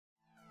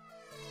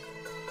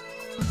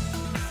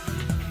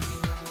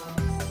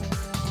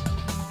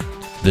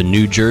The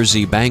New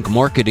Jersey Bank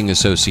Marketing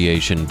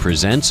Association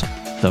presents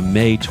the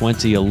May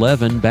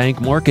 2011 Bank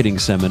Marketing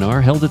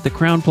Seminar held at the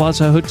Crowne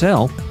Plaza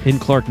Hotel in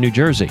Clark, New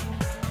Jersey.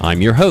 I'm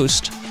your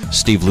host,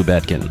 Steve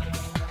Lubetkin.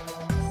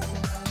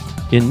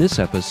 In this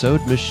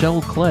episode,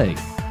 Michele Clay,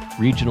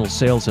 Regional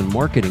Sales and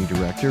Marketing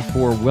Director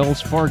for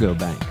Wells Fargo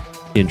Bank.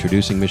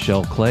 Introducing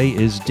Michele Clay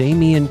is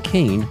Damian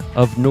Kane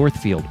of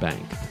Northfield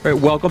Bank. All right,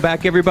 welcome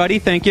back, everybody.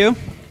 Thank you.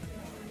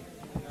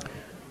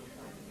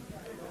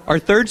 Our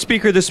third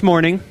speaker this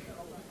morning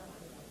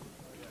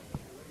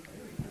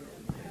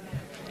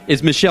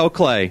is Michele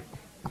Clay.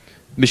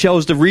 Michele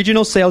is the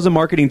Regional Sales and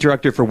Marketing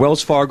Director for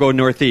Wells Fargo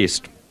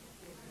Northeast.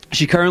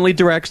 She currently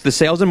directs the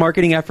sales and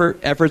marketing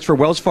efforts for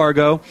Wells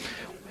Fargo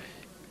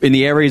in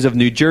the areas of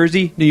New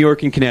Jersey, New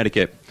York, and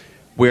Connecticut.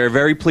 We are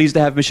very pleased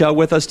to have Michele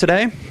with us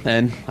today,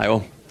 and I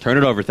will turn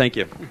it over. Thank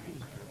you.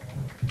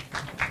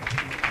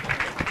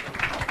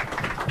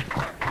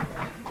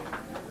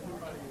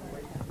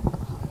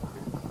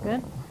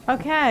 Good.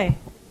 Okay.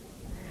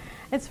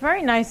 It's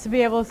very nice to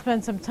be able to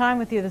spend some time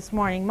with you this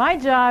morning. My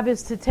job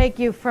is to take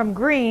you from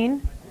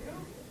green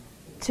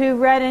to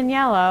red and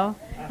yellow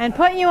and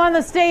put you on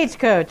the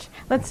stagecoach.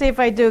 Let's see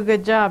if I do a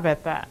good job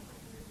at that.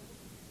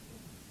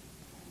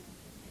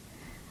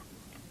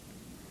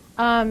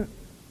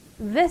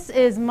 This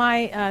is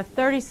my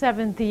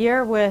 37th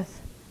year with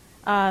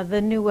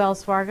the new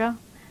Wells Fargo.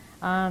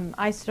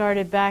 I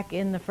started back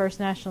in the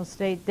First National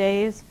State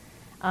days,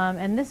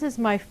 and this is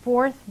my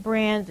fourth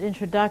brand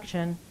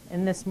introduction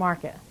in this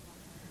market.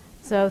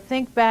 So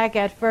think back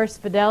at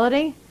First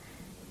Fidelity.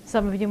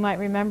 Some of you might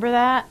remember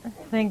that.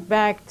 Think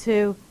back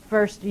to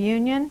First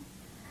Union.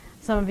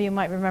 Some of you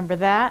might remember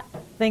that.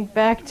 Think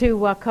back to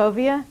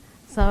Wachovia.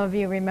 Some of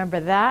you remember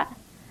that.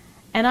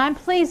 And I'm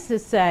pleased to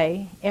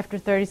say, after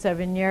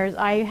 37 years,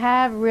 I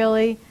have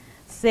really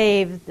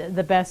saved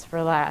the best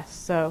for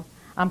last. So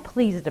I'm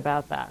pleased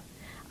about that.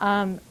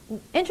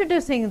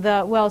 Introducing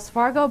the Wells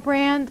Fargo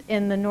brand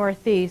in the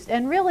Northeast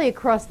and really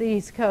across the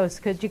East Coast,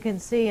 because you can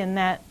see in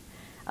that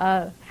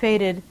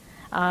faded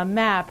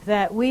map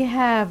that we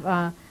have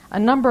a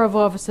number of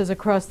offices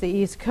across the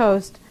East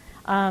Coast,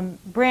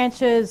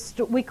 branches,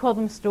 we call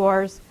them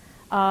stores,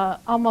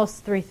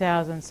 almost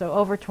 3,000, so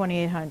over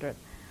 2,800.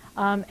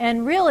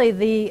 And really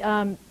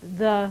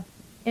the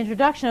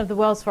introduction of the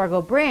Wells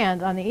Fargo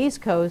brand on the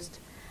East Coast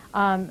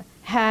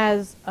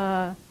has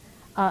a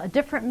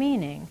different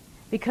meaning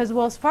because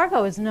Wells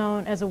Fargo is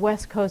known as a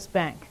West Coast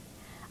bank.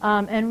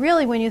 And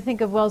really when you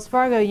think of Wells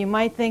Fargo, you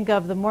might think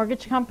of the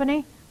mortgage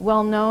company,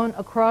 well known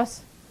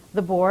across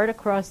the board,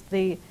 across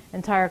the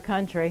entire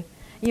country.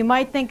 You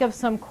might think of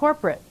some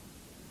corporate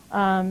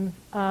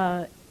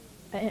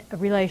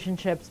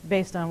relationships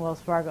based on Wells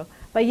Fargo,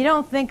 but you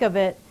don't think of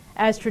it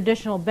as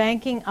traditional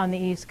banking on the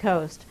East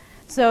Coast.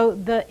 So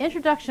the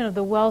introduction of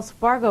the Wells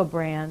Fargo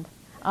brand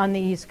on the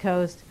East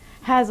Coast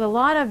has a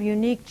lot of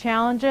unique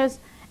challenges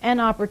and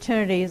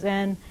opportunities,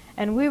 and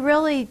we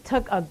really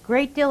took a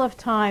great deal of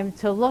time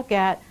to look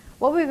at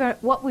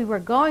what we were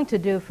going to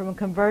do from a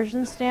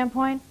conversion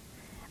standpoint,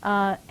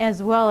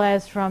 as well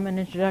as from an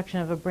introduction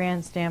of a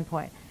brand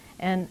standpoint.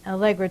 And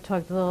Allegra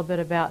talked a little bit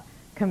about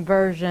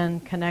conversion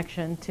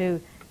connection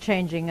to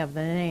changing of the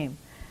name.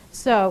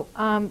 So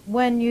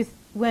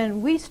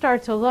when we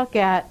start to look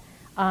at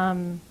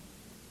the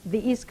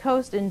East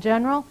Coast in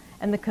general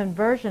and the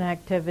conversion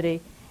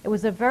activity, it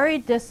was a very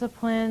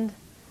disciplined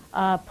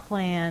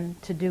plan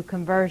to do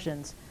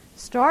conversions,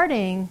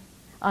 starting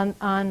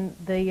on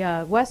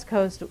the West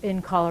Coast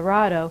in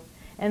Colorado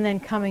and then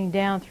coming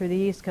down through the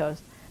East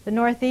Coast. The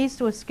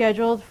Northeast was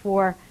scheduled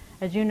for,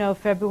 as you know,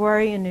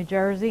 February in New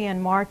Jersey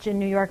and March in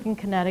New York and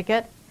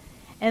Connecticut.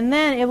 And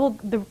then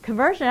the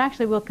conversion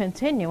actually will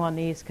continue on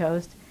the East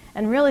Coast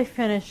and really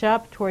finish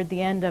up toward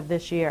the end of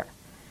this year.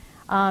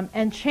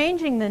 And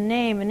changing the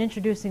name and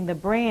introducing the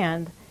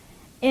brand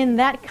in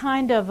that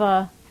kind of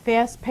a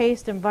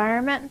fast-paced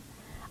environment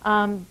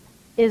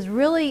is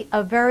really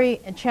a very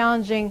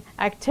challenging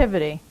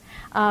activity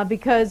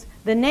because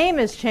the name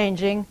is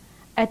changing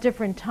at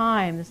different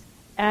times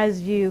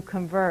as you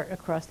convert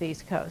across the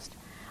East Coast.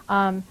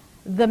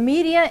 The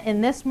media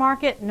in this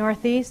market,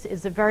 Northeast,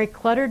 is a very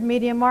cluttered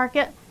media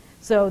market,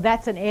 so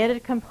that's an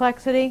added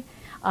complexity.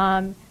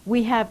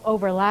 We have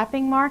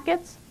overlapping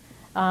markets.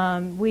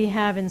 We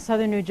have in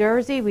southern New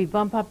Jersey, we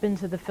bump up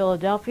into the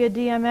Philadelphia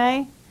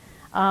DMA,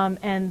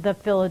 and the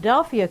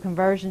Philadelphia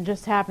conversion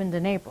just happened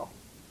in April.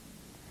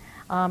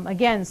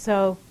 Again,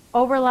 so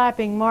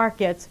overlapping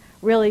markets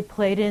really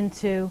played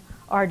into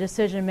our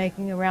decision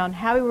making around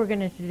how we were going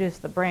to introduce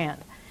the brand.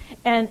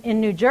 And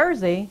in New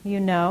Jersey, you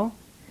know,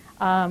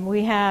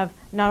 we have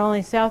not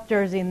only South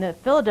Jersey in the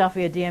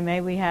Philadelphia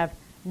DMA, we have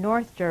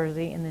North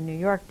Jersey in the New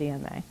York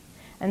DMA.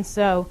 And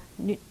so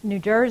New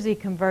Jersey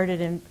converted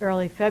in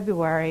early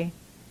February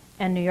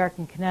and New York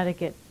and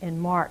Connecticut in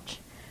March.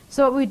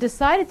 So what we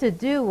decided to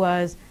do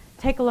was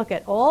take a look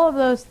at all of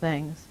those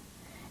things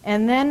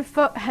and then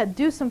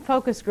do some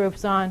focus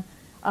groups on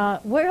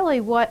really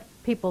what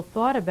people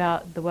thought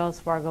about the Wells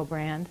Fargo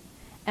brand.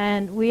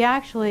 And we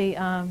actually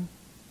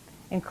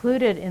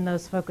included in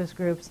those focus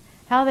groups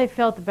how they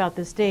felt about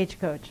the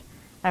Stagecoach.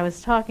 I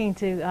was talking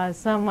to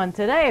someone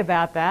today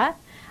about that.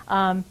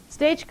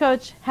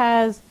 Stagecoach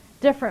has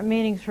different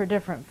meanings for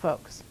different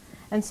folks.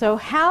 And so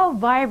how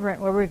vibrant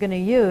were we going to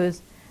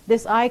use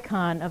this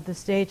icon of the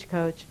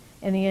Stagecoach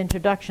in the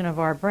introduction of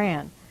our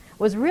brand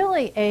was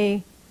really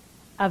a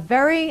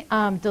very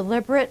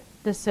deliberate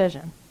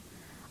decision.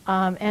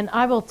 And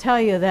I will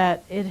tell you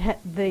that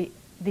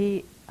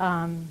the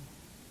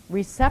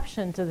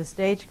reception to the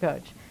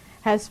Stagecoach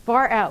has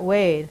far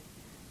outweighed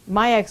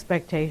my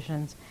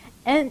expectations,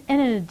 and in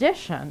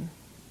addition,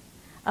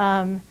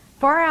 far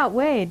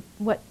outweighed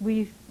what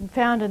we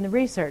found in the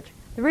research.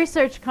 The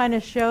research kind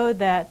of showed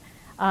that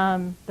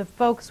the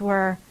folks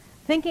were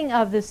thinking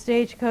of the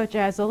Stagecoach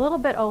as a little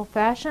bit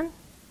old-fashioned.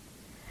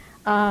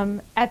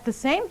 At the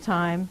same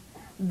time,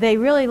 they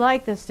really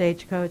like the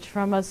Stagecoach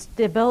from a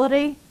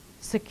stability,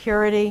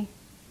 security,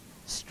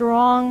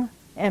 strong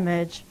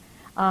image,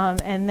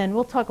 and then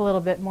we'll talk a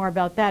little bit more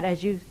about that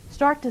as you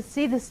start to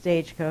see the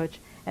Stagecoach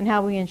and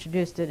how we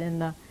introduced it in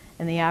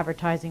the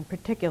advertising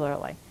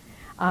particularly.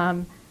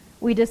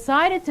 We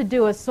decided to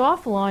do a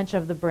soft launch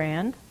of the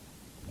brand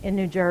in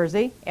New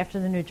Jersey after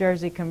the New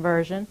Jersey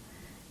conversion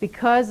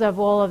because of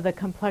all of the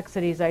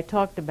complexities I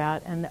talked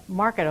about and the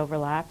market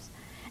overlaps,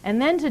 and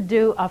then to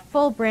do a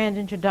full brand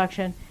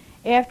introduction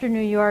after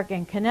New York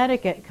and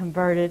Connecticut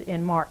converted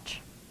in March.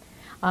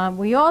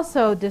 We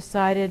also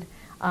decided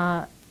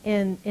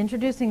in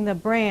introducing the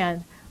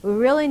brand, we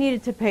really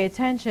needed to pay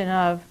attention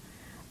of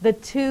the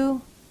two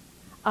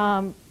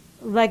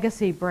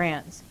legacy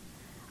brands.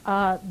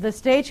 The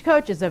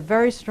Stagecoach is a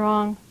very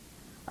strong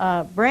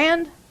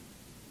brand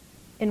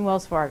in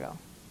Wells Fargo.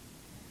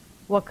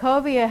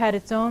 Wachovia had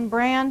its own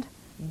brand,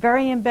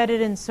 very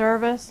embedded in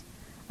service.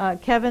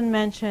 Kevin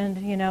mentioned,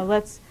 you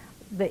know,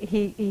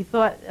 he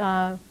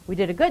thought we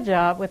did a good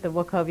job with the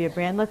Wachovia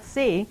brand. Let's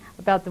see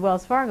about the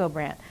Wells Fargo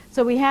brand.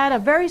 So we had a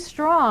very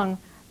strong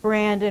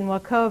brand in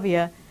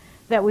Wachovia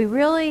that we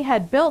really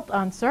had built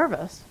on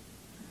service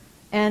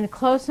and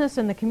closeness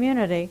in the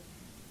community,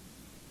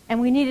 and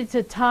we needed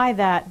to tie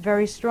that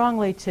very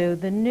strongly to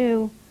the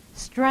new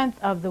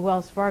strength of the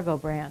Wells Fargo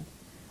brand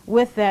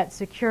with that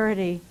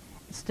security,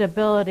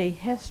 stability,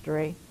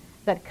 history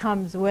that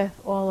comes with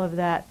all of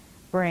that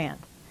brand.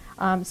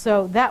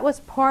 So that was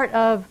part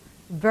of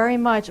very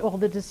much all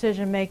the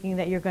decision making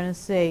that you're going to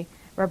see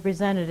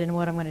represented in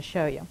what I'm going to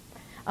show you.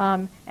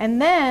 And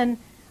then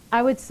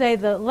I would say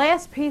the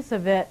last piece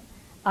of it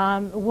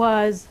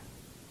was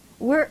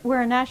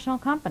we're a national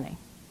company,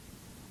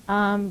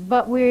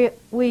 but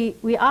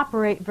we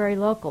operate very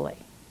locally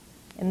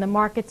in the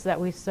markets that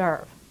we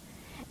serve.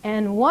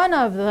 And one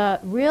of the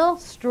real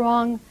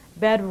strong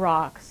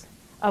bedrocks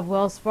of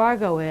Wells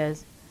Fargo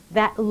is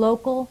that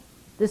local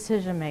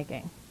decision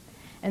making.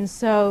 And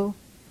so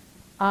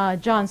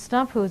John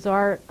Stump, who's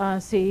our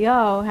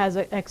CEO, has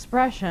an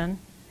expression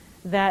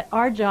that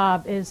our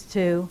job is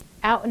to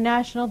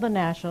out-national the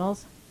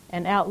nationals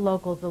and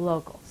out-local the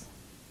locals.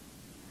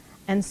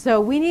 And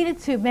so we needed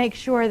to make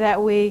sure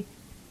that we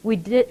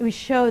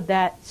showed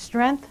that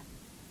strength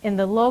in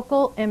the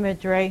local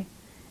imagery,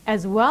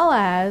 as well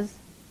as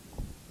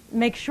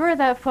make sure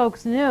that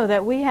folks knew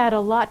that we had a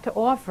lot to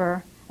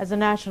offer as a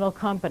national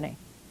company.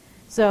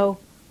 So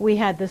we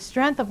had the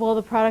strength of all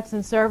the products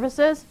and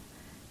services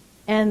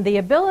and the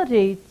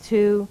ability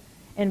to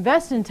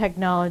invest in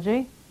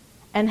technology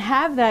and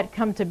have that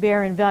come to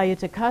bear in value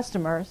to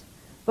customers,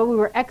 but we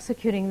were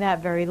executing that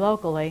very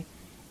locally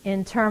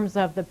in terms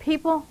of the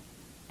people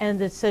and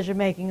the decision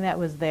making that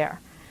was there.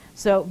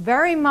 So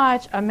very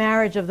much a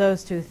marriage of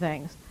those two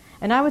things.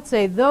 And I would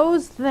say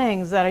those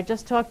things that I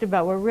just talked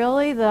about were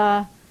really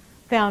the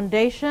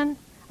foundation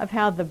of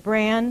how the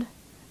brand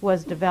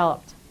was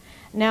developed.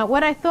 Now,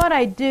 what I thought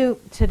I'd do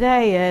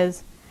today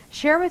is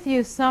share with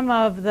you some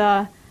of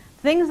the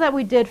things that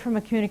we did from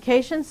a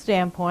communication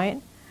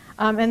standpoint,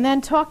 and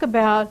then talk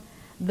about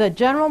the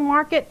general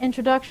market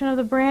introduction of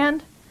the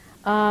brand,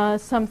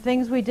 some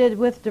things we did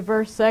with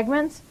diverse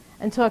segments,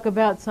 and talk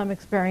about some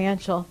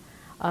experiential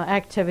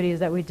activities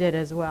that we did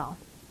as well.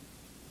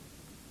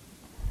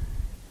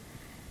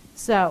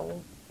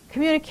 So,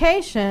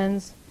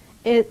 communications,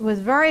 it was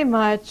very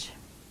much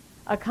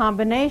a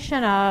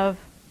combination of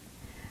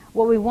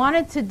what we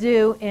wanted to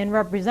do in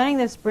representing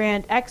this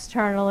brand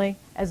externally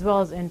as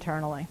well as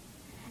internally.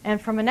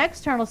 And from an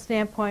external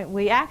standpoint,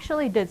 we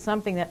actually did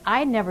something that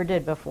I never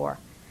did before,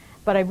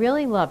 but I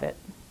really love it.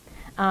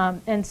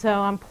 And so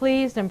I'm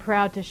pleased and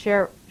proud to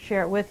share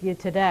it with you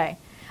today.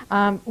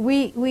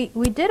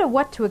 We did a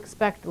what to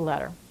expect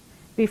letter.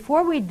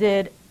 Before we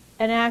did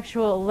an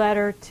actual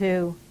letter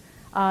to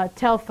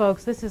tell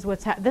folks this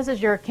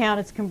is your account,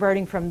 it's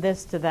converting from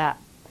this to that.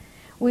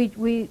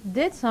 We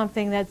did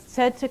something that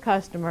said to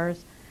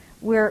customers,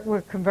 we're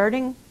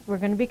going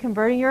to be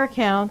converting your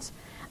accounts,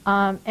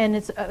 and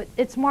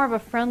it's more of a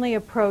friendly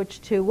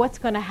approach to what's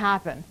going to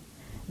happen.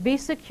 Be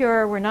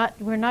secure. We're not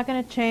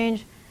going to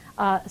change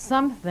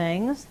some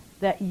things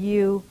that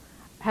you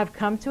have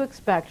come to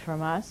expect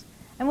from us,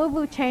 and we'll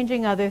be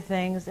changing other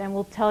things, and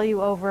we'll tell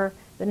you over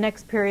the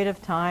next period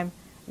of time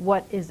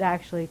what is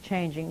actually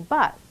changing.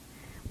 But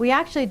we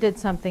actually did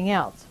something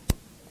else.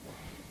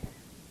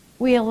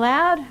 We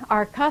allowed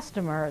our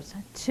customers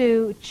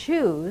to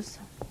choose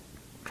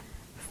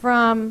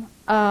from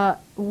 5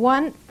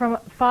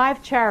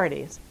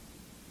 charities.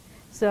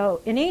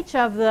 So in each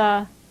of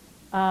the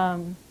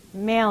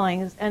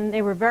mailings, and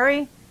they were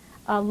very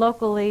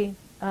locally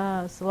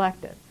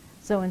selected.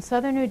 So in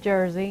southern New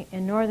Jersey,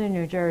 in northern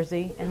New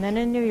Jersey, and then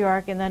in New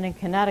York, and then in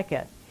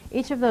Connecticut,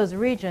 each of those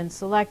regions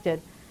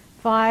selected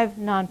 5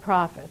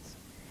 nonprofits.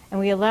 And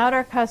we allowed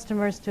our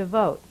customers to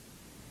vote.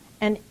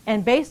 And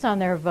based on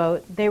their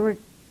vote, they were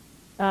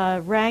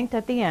ranked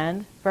at the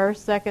end,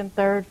 first, second,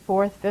 third,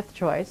 fourth, fifth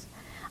choice.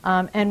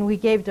 And we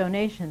gave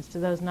donations to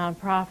those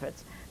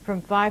nonprofits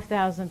from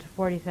 $5,000 to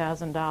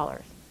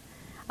 $40,000.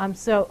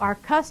 So our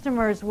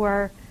customers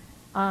were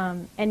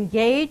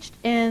engaged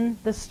in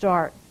the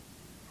start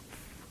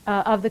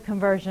of the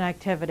conversion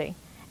activity.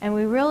 And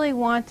we really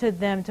wanted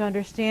them to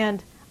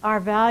understand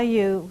our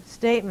value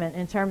statement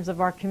in terms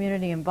of our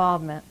community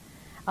involvement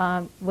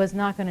was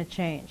not going to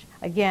change.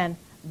 Again,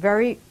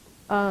 very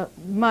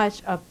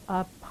much a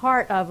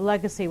part of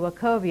Legacy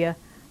Wachovia,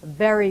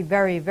 very,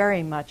 very,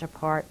 very much a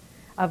part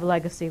of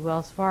Legacy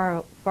Wells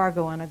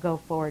Fargo on a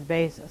go-forward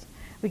basis.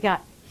 We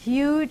got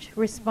huge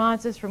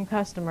responses from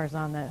customers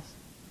on this.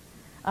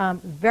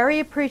 Very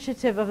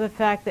appreciative of the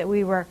fact that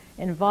we were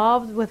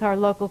involved with our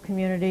local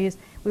communities.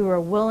 We were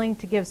willing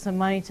to give some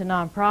money to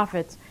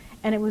nonprofits,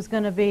 and it was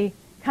going to be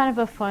kind of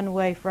a fun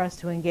way for us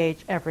to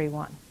engage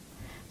everyone.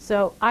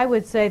 So I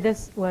would say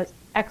this was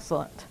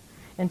excellent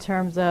in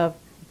terms of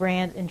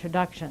brand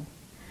introduction.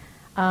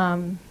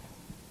 The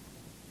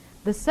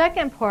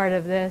second part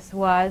of this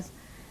was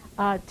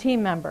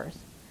team members.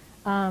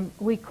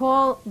 We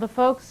call the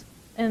folks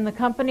in the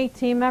company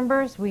team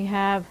members. We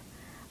have,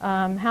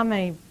 how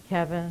many,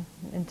 Kevin,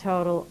 in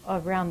total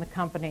around the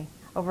company?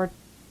 Over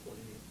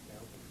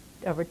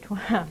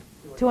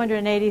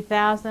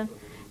 280,000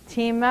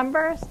 team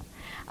members.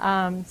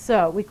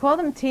 So we call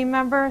them team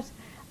members.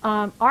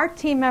 Our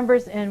team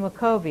members in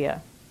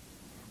Wachovia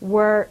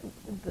were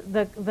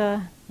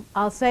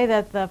I'll say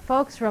that the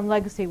folks from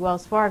Legacy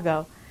Wells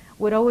Fargo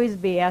would always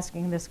be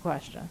asking this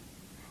question: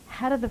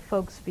 how do the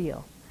folks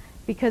feel?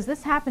 Because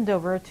this happened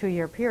over a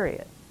 2-year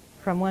period,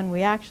 from when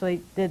we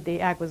actually did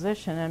the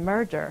acquisition and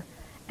merger,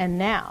 and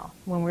now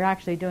when we're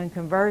actually doing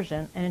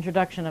conversion and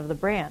introduction of the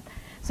brand.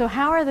 So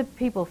how are the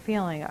people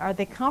feeling? Are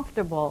they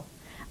comfortable?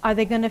 Are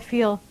they going to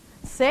feel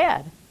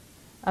sad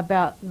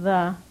about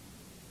the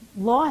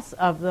loss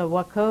of the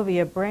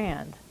Wachovia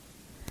brand?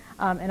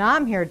 And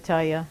I'm here to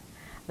tell you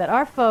that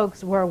our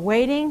folks were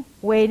waiting,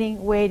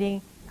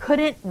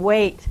 couldn't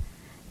wait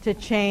to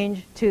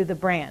change to the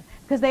brand,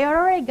 because they had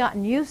already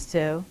gotten used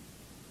to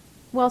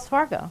Wells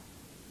Fargo,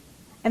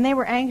 and they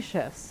were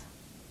anxious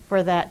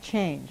for that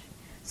change.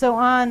 So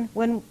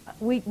when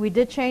we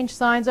did change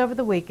signs over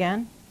the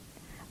weekend,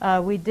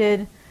 we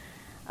did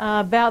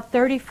about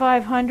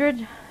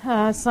 3,500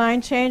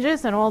 sign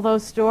changes in all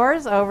those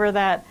stores over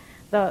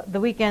the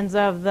weekends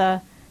of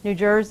the New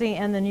Jersey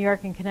and the New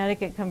York and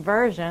Connecticut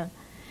conversion.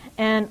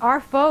 And our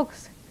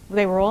folks,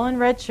 they were all in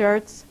red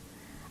shirts.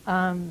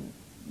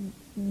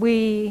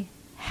 We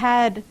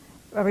had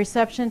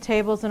reception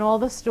tables in all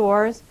the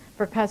stores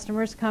for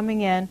customers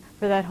coming in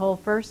for that whole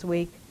first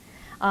week.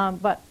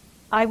 But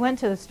I went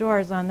to the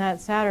stores on that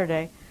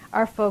Saturday.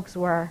 Our folks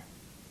were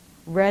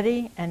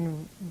ready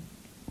and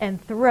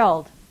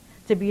thrilled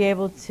to be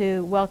able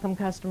to welcome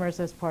customers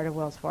as part of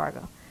Wells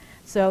Fargo.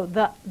 So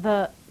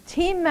the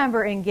team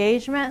member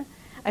engagement,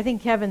 I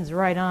think Kevin's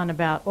right on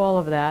about all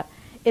of that,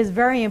 is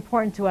very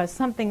important to us,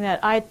 something that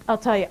I'll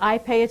tell you I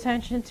pay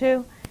attention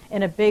to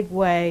in a big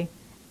way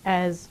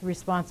as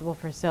responsible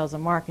for sales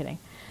and marketing.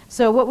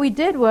 So what we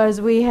did was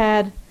we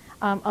had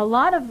a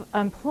lot of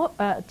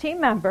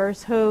team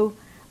members who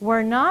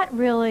were not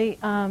really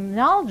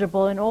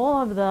knowledgeable in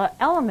all of the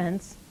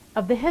elements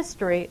of the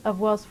history of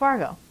Wells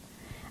Fargo,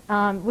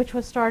 which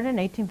was started in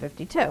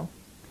 1852.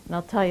 And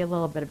I'll tell you a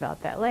little bit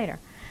about that later.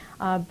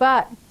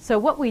 So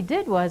what we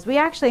did was we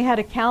actually had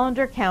a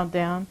calendar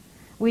countdown.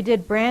 We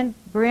did brand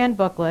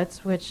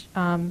booklets,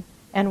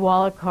 and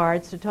wallet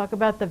cards to talk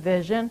about the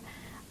vision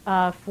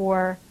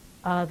for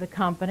the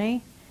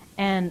company,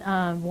 and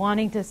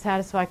wanting to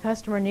satisfy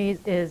customer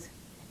needs is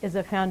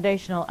a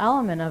foundational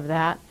element of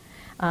that,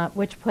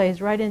 which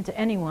plays right into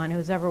anyone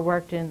who's ever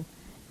worked in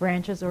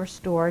branches or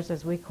stores,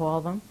 as we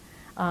call them.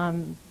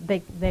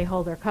 They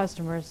hold their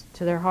customers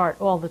to their heart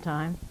all the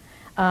time.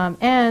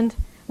 And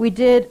we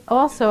did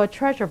also a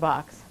treasure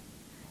box.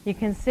 You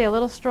can see a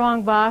little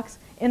strong box.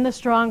 In the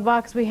strong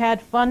box we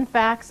had fun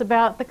facts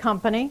about the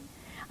company.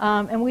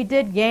 And we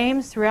did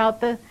games throughout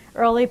the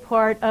early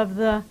part of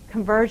the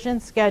conversion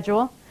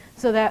schedule,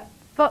 so that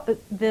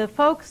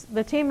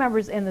the team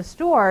members in the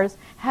stores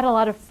had a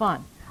lot of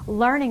fun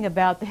learning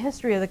about the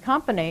history of the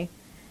company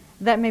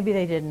that maybe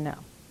they didn't know.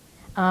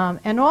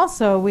 And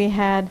also we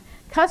had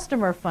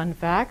customer fun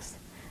facts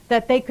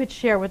that they could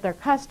share with their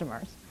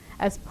customers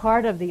as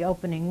part of the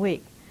opening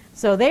week.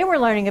 So they were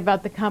learning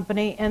about the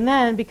company, and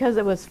then because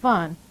it was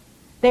fun,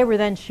 they were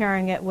then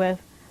sharing it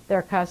with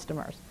their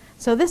customers.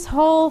 So this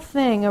whole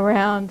thing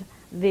around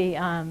the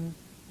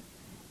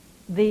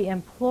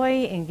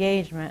employee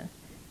engagement,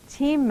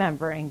 team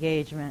member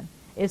engagement,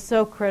 is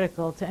so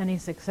critical to any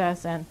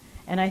success, and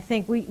I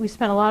think we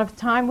spent a lot of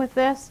time with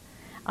this,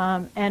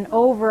 and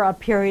over a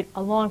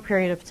long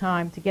period of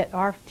time to get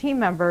our team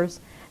members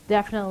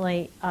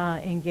definitely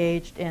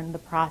engaged in the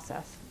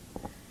process.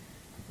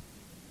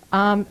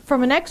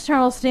 From an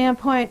external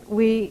standpoint,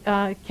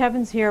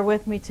 Kevin's here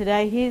with me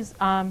today. He's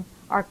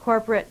our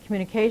corporate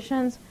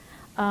communications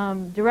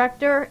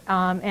director,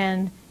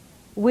 and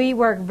we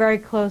work very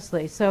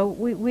closely. So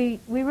we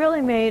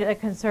really made a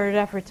concerted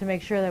effort to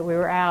make sure that we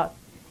were out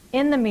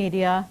in the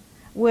media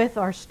with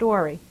our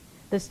story,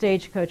 The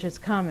Stagecoach is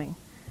Coming,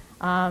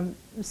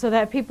 so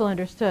that people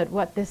understood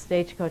what this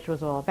stagecoach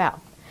was all about.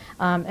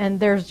 And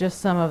there's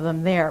just some of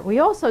them there. We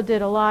also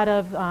did a lot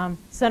of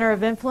Center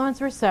of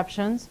Influence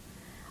receptions.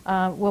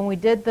 When we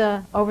did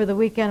over the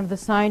weekend of the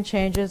sign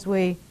changes,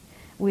 we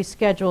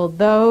scheduled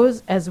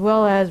those as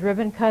well as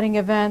ribbon cutting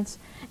events,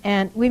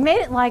 and we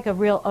made it like a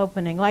real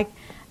opening, like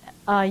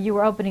you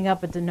were opening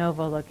up a de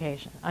novo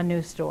location, a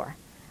new store.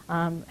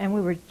 And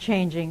we were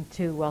changing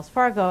to Wells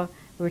Fargo,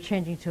 we were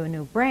changing to a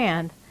new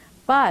brand,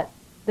 but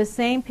the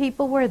same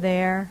people were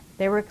there,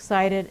 they were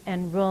excited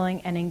and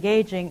willing and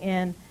engaging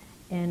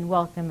in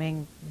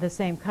welcoming the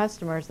same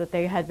customers that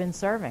they had been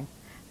serving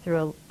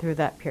through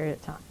that period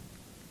of time.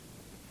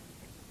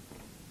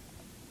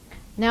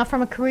 Now,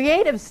 from a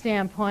creative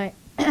standpoint,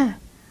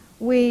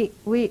 we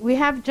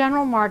have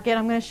general market.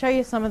 I'm going to show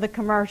you some of the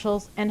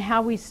commercials and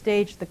how we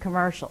staged the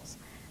commercials.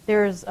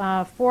 There's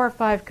 4 or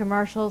 5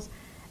 commercials.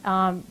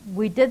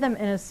 We did them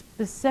in a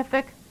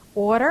specific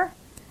order.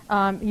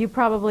 You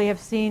probably have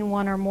seen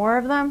one or more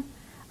of them,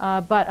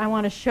 but I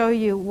want to show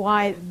you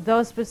why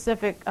those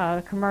specific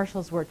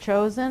commercials were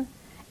chosen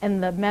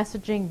and the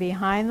messaging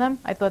behind them.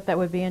 I thought that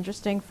would be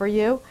interesting for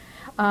you.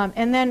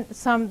 And then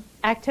some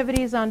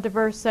activities on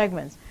diverse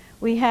segments.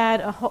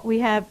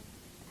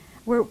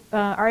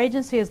 Our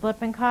agency is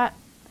Lippincott,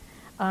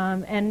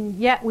 and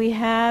yet we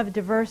have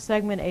diverse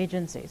segment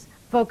agencies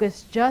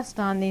focused just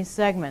on these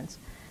segments,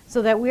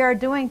 so that we are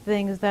doing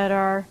things that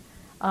are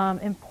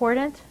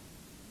important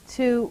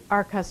to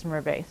our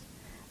customer base,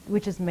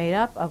 which is made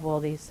up of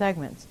all these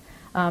segments.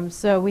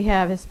 So we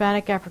have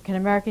Hispanic, African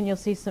American, you'll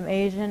see some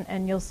Asian,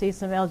 and you'll see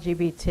some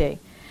LGBT.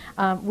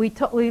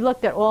 We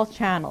looked at all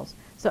channels.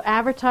 So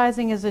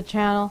advertising is a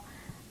channel.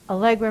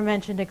 Allegra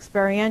mentioned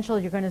experiential.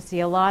 You're going to see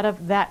a lot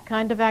of that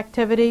kind of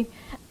activity,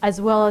 as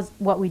well as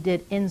what we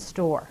did in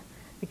store.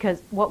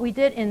 Because what we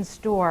did in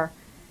store,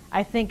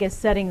 I think, is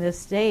setting the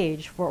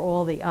stage for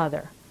all the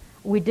other.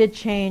 We did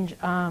change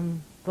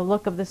the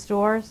look of the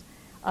stores,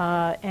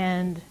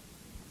 and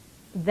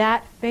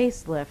that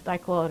facelift, I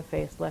call it a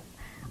facelift,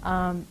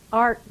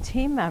 our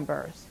team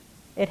members,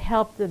 it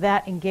helped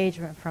that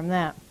engagement from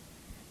them,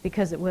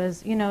 because it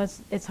was,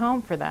 it's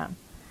home for them.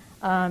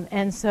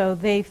 And so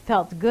they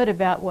felt good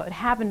about what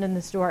happened in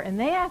the store, and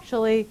they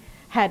actually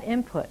had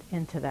input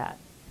into that,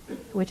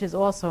 which is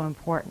also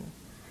important.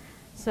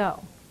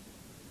 So,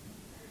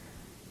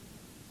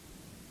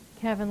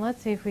 Kevin,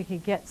 let's see if we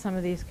could get some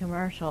of these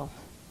commercials.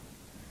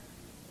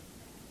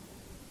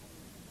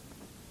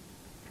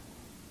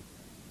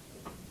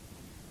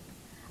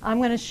 I'm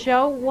going to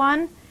show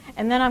one,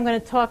 and then I'm going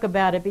to talk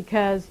about it,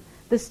 because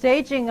the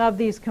staging of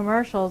these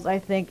commercials, I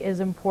think, is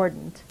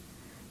important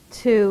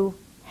to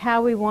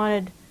how we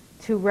wanted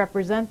to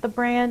represent the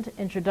brand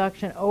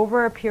introduction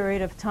over a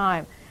period of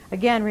time.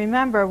 Again,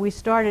 remember, we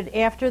started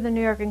after the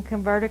New York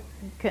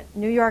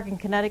and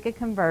Connecticut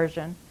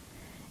conversion,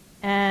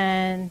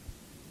 and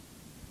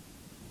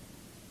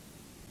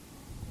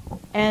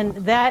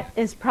that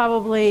is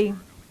probably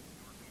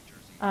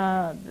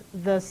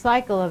the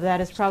cycle of that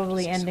is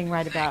probably ending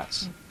right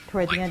about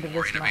toward the end of this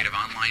month. More innovative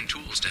online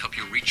tools to help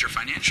you reach your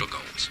financial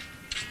goals.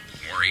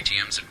 More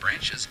ATMs and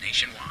branches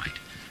nationwide.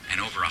 And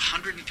over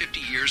 150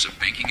 years of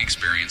banking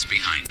experience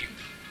behind you.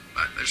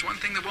 But there's one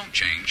thing that won't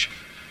change.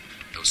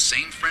 Those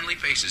same friendly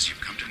faces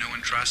you've come to know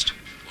and trust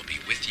will be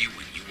with you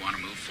when you want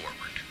to move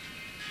forward.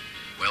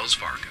 Wells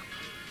Fargo.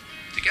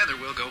 Together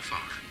we'll go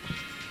far.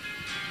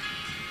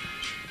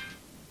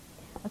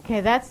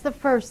 Okay, that's the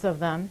first of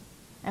them.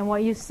 And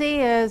what you see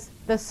is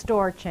the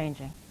store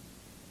changing.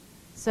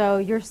 So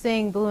you're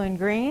seeing blue and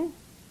green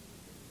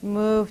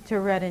move to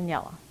red and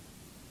yellow.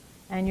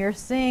 And you're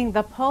seeing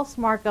the pulse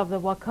mark of the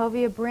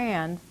Wachovia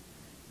brand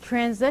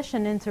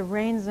transition into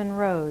Rains and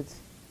Roads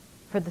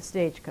for the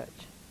stagecoach.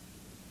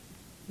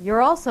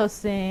 You're also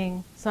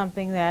seeing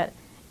something that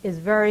is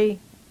very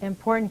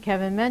important.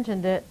 Kevin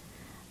mentioned it,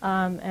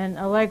 and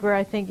Allegra,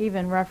 I think,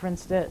 even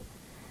referenced it.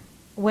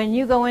 When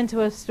you go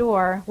into a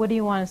store, what do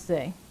you want to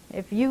see?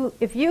 If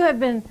you have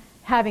been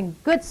having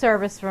good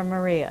service from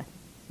Maria,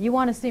 you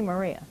want to see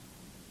Maria.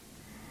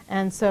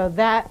 And so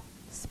that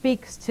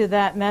speaks to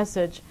that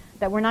message,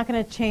 that we're not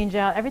going to change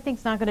out.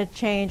 Everything's not going to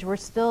change. We're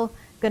still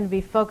going to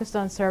be focused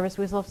on service.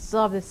 We still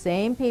have the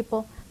same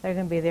people that are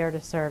going to be there to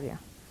serve you.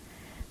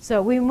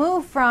 So we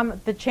move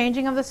from the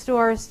changing of the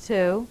stores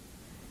to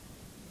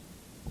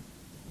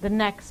the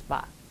next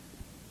spot.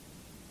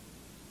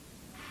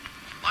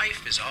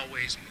 Life is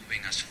always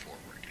moving us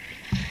forward,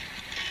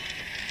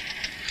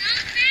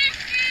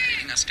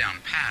 leading us down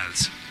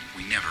paths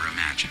we never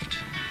imagined.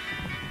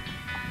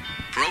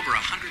 For over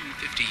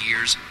 150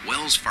 years,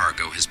 Wells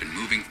Fargo has been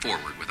moving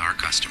forward with our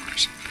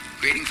customers,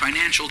 creating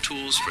financial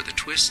tools for the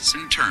twists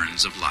and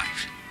turns of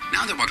life.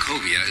 Now that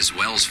Wachovia is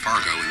Wells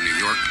Fargo in New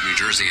York, New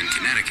Jersey, and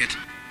Connecticut,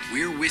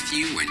 we're with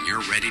you when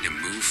you're ready to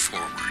move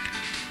forward.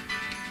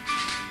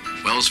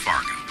 Wells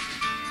Fargo.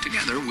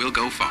 Together, we'll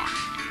go far.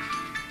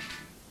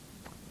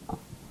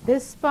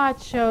 This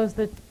spot shows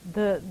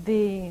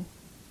the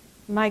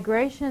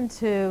migration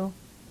to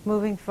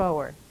moving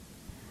forward.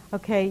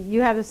 Okay,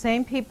 you have the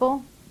same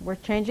people. We're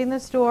changing the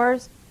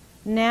stores.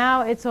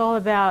 Now it's all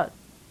about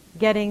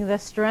getting the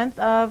strength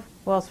of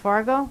Wells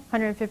Fargo.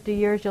 150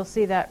 years, you'll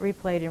see that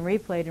replayed and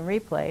replayed and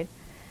replayed.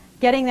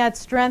 Getting that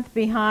strength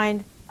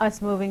behind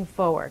us moving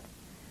forward.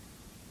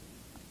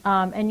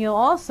 And you'll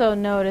also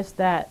notice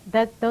that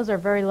those are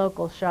very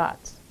local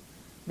shots.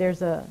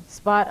 There's a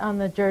spot on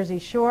the Jersey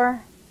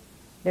Shore.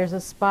 There's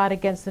a spot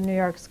against the New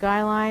York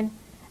skyline.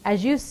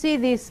 As you see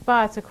these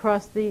spots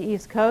across the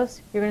East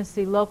Coast, you're going to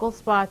see local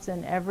spots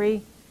in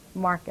every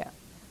market.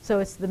 So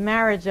it's the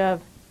marriage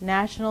of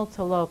national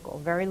to local,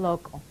 very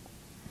local.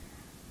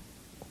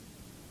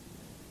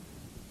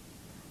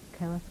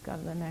 Okay, let's go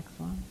to the next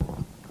one.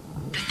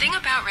 The thing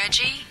about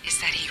Reggie is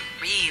that he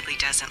really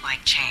doesn't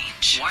like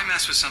change. Why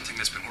mess with something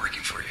that's been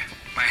working for you?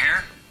 My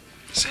hair?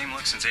 Same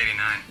look since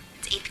 '89.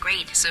 It's 8th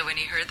grade. So when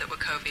he heard that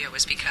Wachovia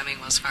was becoming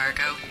Wells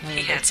Fargo,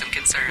 he had some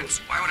concerns.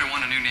 Why would I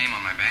want a new name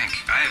on my bank?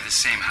 I have the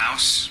same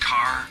house,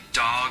 car,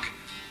 dog,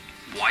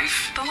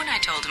 wife. But when I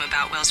told him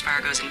about Wells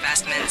Fargo's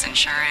investments,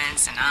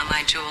 insurance, and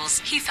online tools,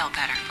 he felt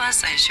better.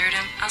 Plus, I assured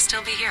him I'll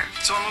still be here.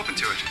 So I'm open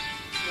to it.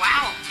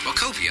 Wow.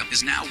 Wachovia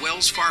is now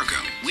Wells Fargo,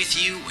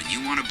 with you when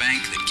you want a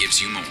bank that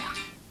gives you more.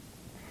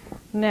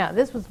 Now,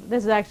 this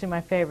is actually my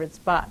favorite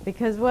spot,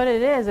 because what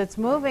it is, it's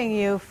moving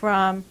you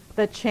from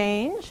the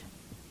change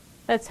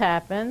that's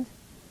happened,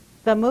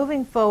 the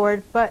moving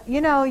forward, but you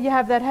know, you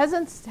have that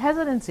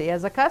hesitancy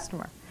as a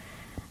customer.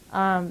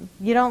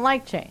 You don't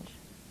like change,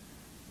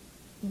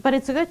 but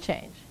it's a good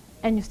change,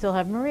 and you still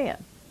have Maria.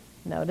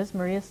 Notice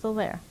Maria's still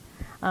there.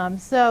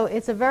 So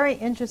it's a very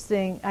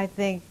interesting, I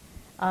think,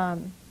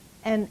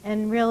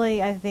 and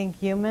really, I think,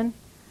 human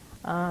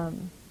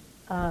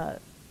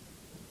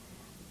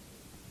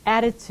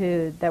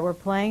attitude that we're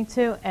playing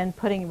to and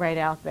putting right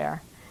out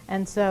there.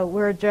 And so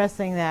we're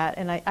addressing that,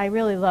 and I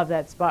really love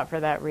that spot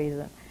for that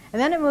reason.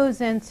 And then it moves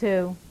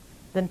into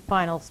the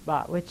final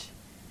spot, which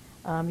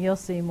you'll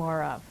see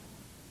more of.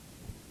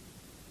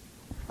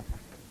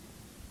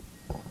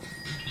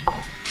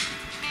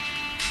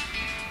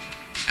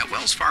 At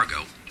Wells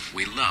Fargo,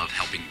 we love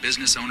helping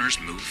business owners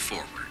move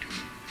forward.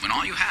 When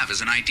all you have is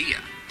an idea.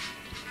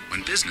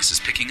 When business is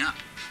picking up.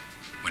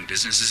 When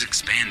business is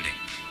expanding.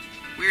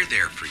 We're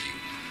there for you,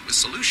 with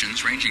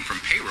solutions ranging from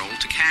payroll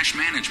to cash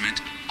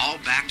management, all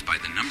backed by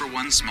the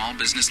 #1 small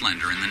business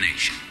lender in the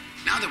nation.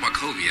 Now that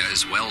Wachovia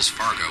is Wells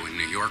Fargo in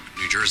New York,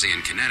 New Jersey,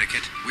 and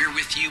Connecticut, we're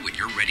with you when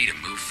you're ready to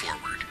move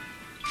forward.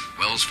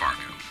 Wells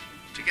Fargo.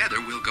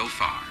 Together, we'll go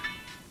far.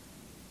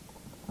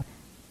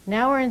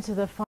 Now we're into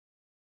the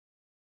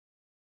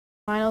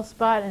final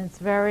spot, and it's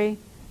very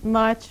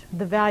much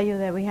the value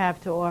that we have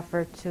to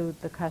offer to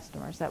the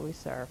customers that we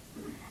serve.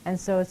 And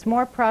so it's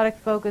more product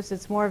focused,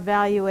 it's more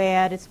value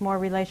add, it's more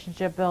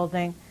relationship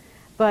building,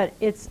 but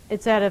it's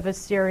out of a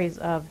series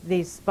of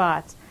these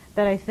spots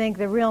that I think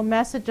the real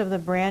message of the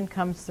brand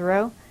comes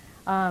through.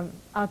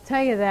 I'll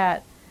tell you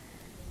that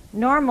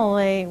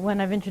normally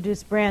when I've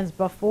introduced brands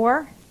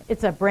before,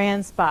 it's a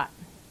brand spot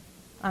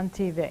on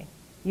TV.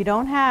 You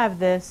don't have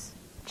this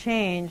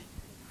change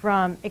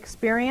from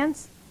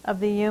experience of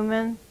the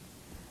human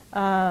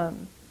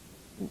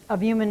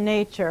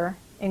nature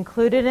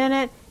included in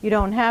it. You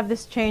don't have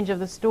this change of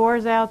the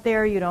stores out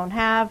there. You don't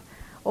have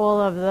all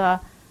of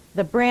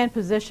the brand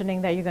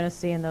positioning that you're going to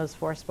see in those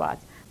 4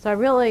 spots. So I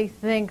really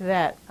think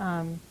that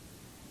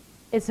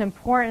it's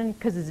important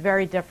because it's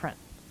very different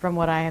from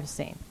what I have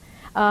seen.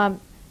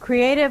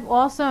 Creative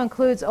also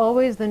includes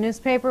always the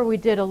newspaper. We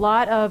did a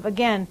lot of,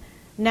 again,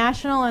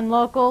 national and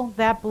local.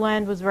 That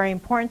blend was very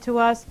important to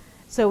us.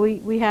 So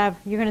you're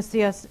going to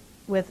see us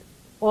with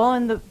all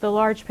in the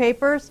large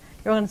papers.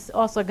 You're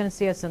also going to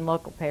see us in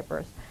local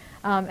papers,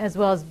 as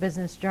well as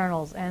business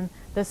journals. And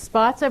the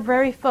spots are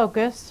very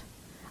focused.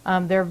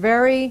 They're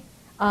very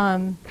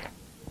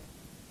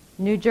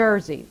New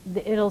Jersey.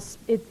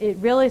 It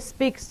really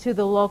speaks to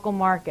the local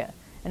market,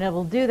 and it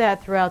will do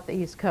that throughout the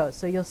East Coast.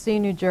 So you'll see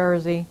New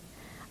Jersey,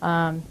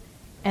 and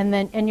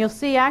you'll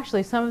see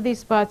actually some of these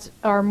spots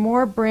are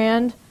more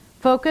brand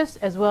focused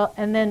as well,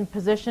 and then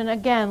position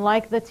again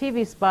like the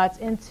TV spots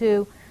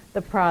into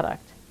the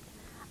product.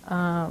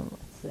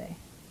 Let's see.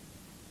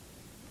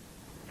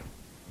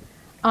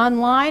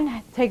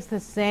 Online takes the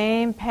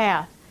same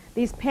path.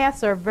 These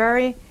paths are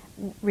very,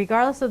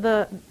 regardless of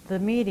the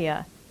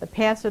media, the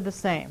paths are the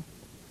same.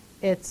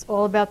 It's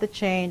all about the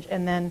change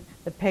and then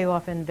the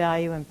payoff in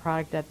value and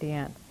product at the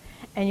end.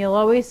 And you'll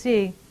always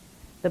see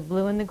the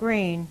blue and the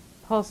green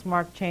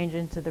postmark change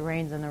into the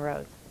lanes and the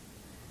roads.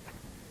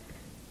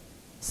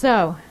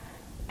 So,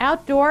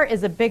 outdoor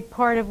is a big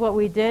part of what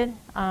we did.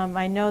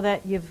 I know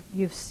that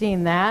you've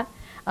seen that.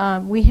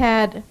 We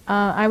had,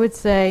 I would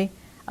say,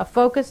 a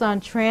focus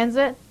on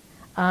transit,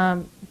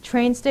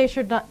 train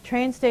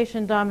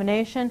station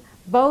domination,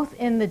 both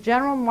in the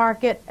general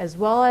market as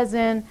well as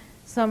in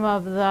some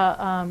of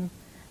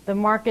the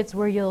markets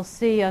where you'll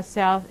see a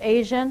South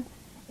Asian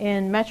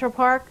in Metro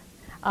Park.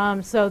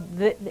 So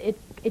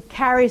it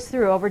carries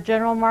through over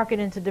general market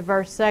into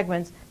diverse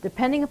segments,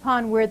 depending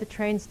upon where the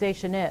train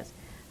station is.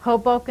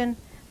 Hoboken,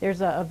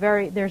 there's a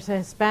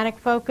Hispanic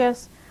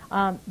focus,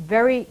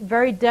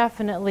 very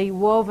definitely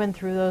woven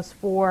through those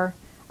four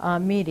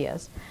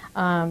medias.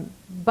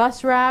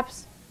 Bus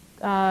wraps,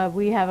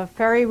 we have a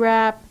ferry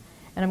wrap,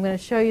 and I'm going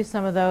to show you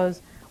some of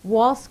those.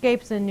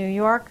 Wallscapes in New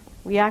York,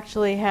 we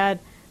actually had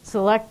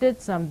selected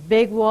some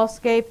big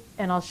wallscape,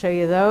 and I'll show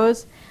you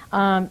those.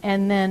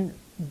 And then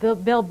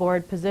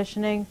billboard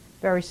positioning,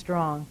 very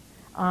strong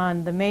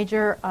on the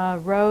major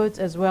roads,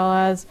 as well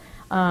as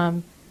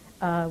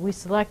we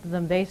selected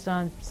them based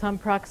on some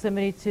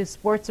proximity to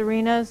sports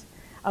arenas.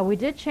 We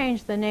did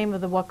change the name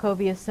of the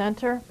Wachovia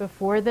Center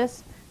before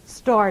this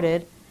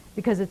started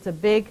because it's a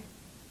big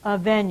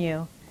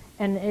venue,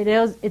 and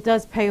it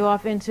does pay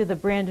off into the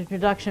brand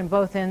introduction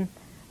both in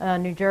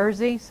New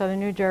Jersey, southern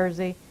New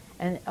Jersey,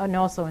 and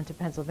also into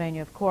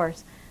Pennsylvania, of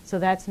course. So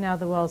that's now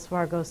the Wells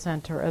Fargo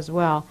Center as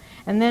well.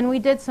 And then we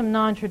did some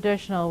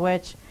non-traditional,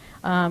 which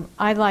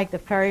I like the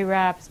ferry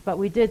wraps, but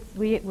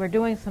we're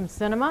doing some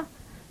cinema.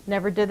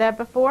 Never did that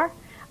before.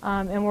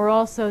 And we're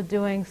also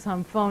doing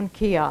some phone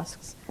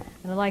kiosks.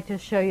 And I'd like to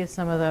show you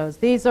some of those.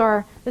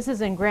 This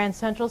is in Grand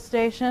Central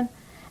Station,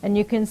 and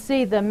you can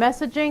see the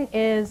messaging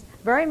is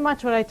very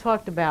much what I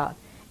talked about.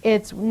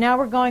 It's now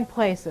we're going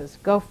places,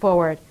 go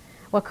forward.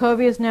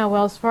 Wachovia is now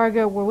Wells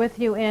Fargo. We're with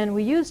you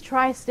we use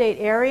tri-state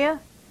area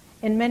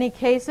in many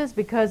cases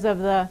because of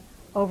the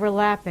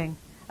overlapping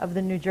of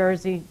the New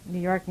Jersey, New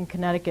York, and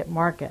Connecticut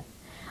market.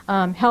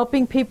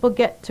 Helping people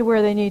get to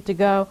where they need to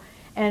go.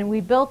 And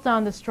we built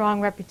on the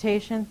strong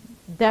reputation,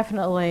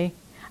 definitely,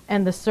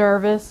 and the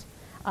service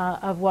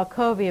of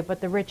Wachovia,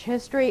 but the rich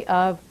history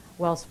of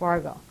Wells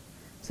Fargo.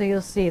 So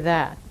you'll see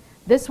that.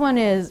 This one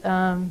is,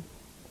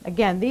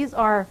 again, there's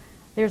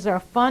our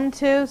fun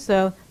too.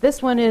 So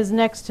this one is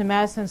next to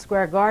Madison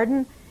Square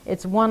Garden.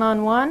 It's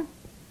one-on-one.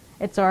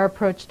 It's our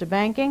approach to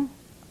banking.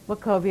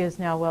 Wachovia is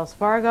now Wells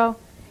Fargo.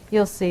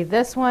 You'll see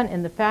this one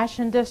in the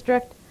Fashion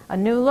District, a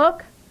new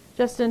look,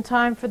 just in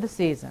time for the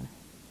season.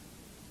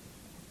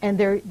 And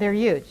they're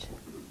huge.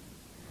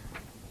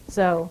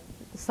 So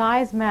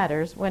size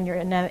matters when you're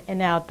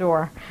in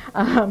outdoor.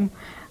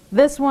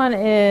 This one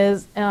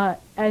is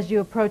as you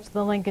approach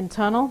the Lincoln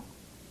Tunnel.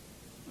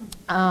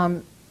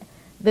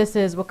 This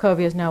is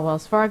Wachovia is now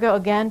Wells Fargo.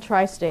 Again,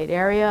 tri-state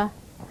area.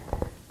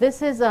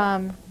 This is,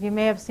 you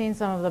may have seen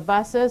some of the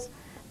buses.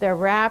 They're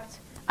wrapped.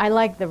 I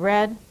like the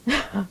red.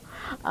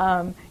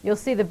 You'll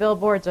see the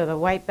billboards are the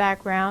white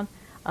background.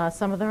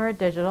 Some of them are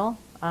digital,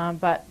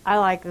 but I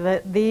like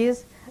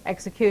these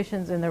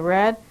executions in the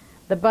red.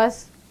 The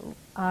bus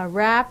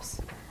wraps,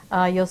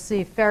 you'll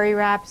see ferry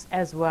wraps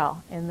as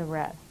well in the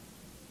red.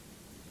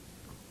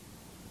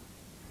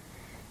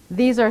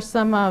 These are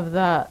some of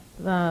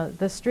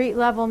the street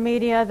level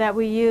media that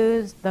we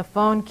use, the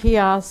phone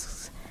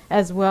kiosks,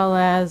 as well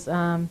as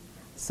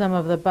some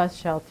of the bus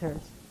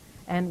shelters.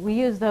 And we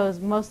use those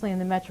mostly in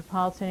the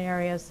metropolitan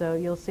area, so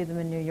you'll see them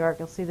in New York,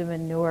 you'll see them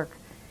in Newark,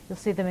 you'll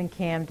see them in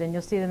Camden,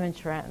 you'll see them in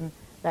Trenton,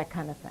 that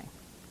kind of thing.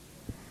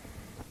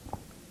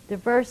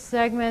 Diverse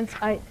segments.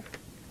 I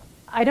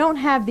don't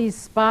have these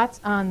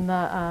spots on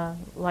the,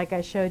 like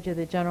I showed you,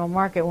 the general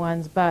market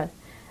ones, but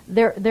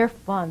they're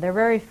fun. They're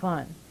very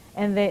fun.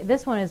 And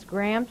this one is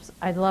Gramps.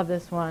 I love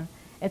this one.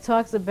 It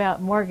talks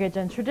about mortgage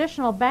and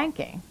traditional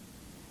banking.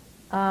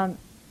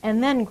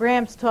 And then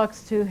Gramps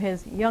talks to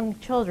his young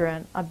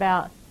children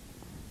about,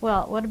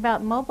 well, what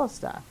about mobile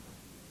stuff?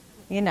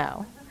 You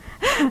know.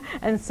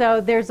 And so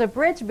there's a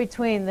bridge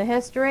between the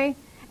history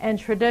and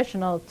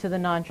traditional to the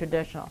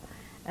non-traditional.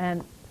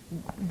 And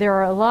there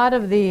are a lot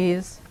of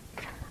these,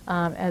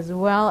 as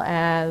well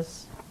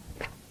as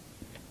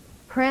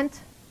print.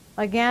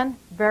 Again,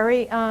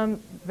 very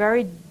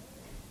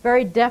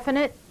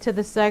definite to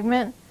the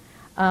segment.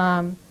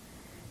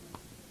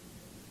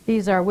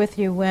 These are with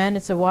you when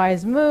it's a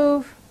wise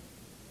move,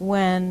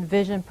 when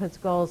vision puts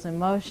goals in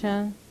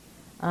motion,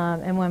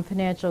 and when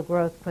financial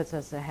growth puts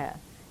us ahead.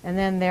 And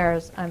then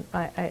there's,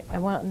 I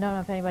don't know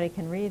if anybody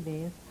can read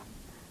these,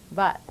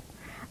 but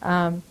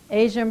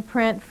Asian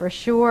print for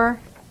sure.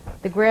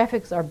 The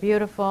graphics are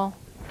beautiful,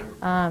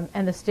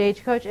 and the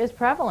stagecoach is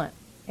prevalent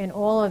in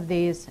all of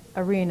these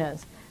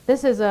arenas.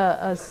 This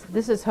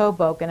is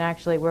Hoboken,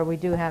 actually, where we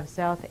do have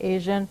South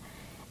Asian,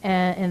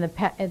 and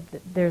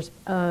there's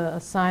a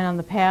sign on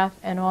the path,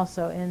 and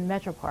also in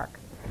Metro Park.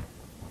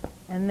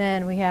 And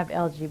then we have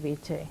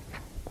LGBT.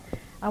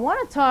 I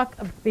want to talk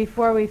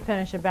before we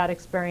finish about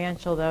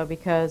experiential, though,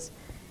 because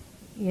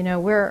you know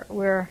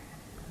we're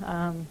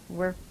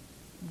We're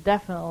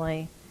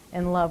definitely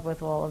in love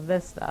with all of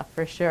this stuff,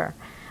 for sure.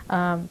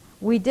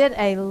 We did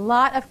a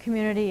lot of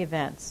community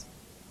events,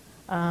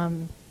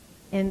 and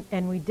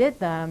we did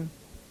them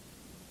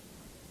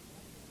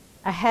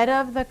ahead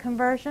of the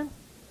conversion,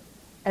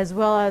 as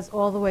well as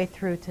all the way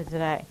through to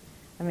today.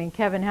 I mean,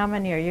 Kevin, how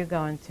many are you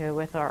going to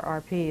with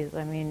our RPs?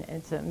 I mean,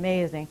 it's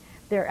amazing.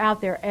 They're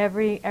out there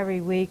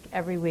every week,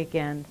 every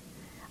weekend,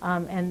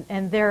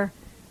 and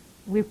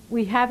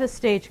we have a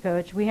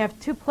stagecoach. We have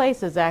two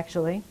places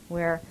actually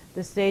where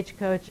the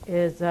stagecoach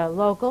is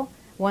local,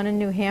 one in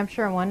New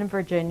Hampshire and one in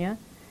Virginia.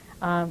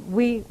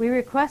 We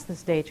request the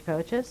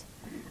stagecoaches.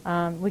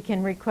 We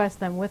can request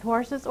them with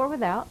horses or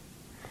without.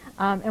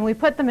 And we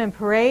put them in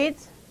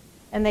parades,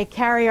 and they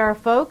carry our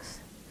folks.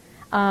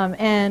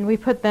 And we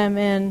put them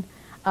in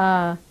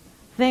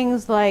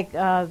things like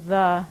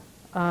the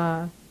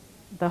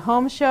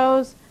home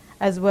shows,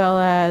 as well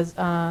as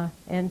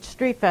in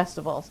street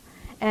festivals.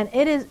 And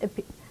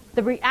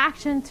the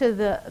reaction to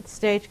the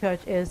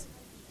stagecoach is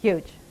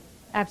huge,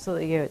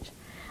 absolutely huge.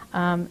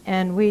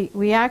 And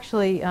we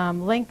actually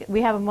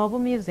we have a mobile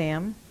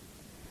museum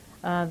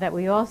that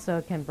we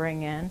also can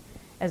bring in,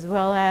 as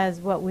well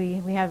as we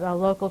have a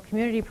local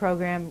community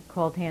program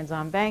called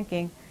Hands-On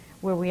Banking,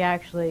 where we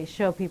actually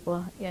show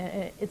people.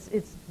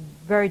 It's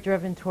very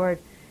driven toward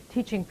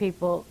teaching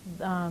people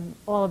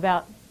all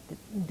about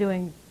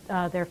doing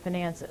their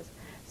finances.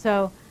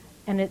 So,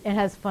 and it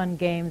has fun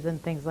games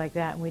and things like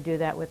that, and we do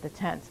that with the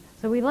tents.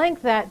 So we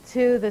link that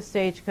to the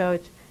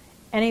stagecoach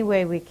any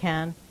way we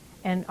can,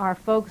 and our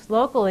folks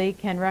locally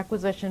can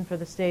requisition for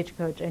the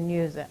stagecoach and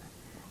use it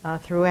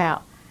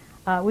throughout.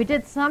 We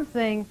did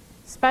something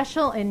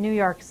special in New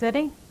York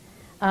City,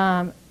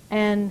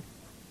 and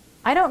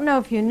I don't know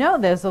if you know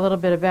this, a little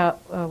bit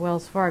about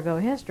Wells Fargo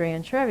history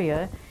and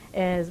trivia,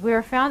 is we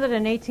were founded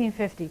in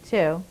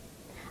 1852,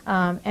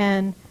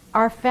 and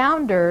our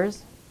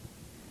founders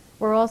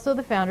were also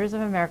the founders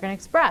of American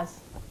Express,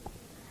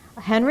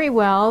 Henry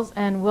Wells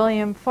and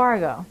William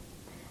Fargo.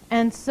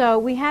 And so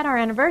we had our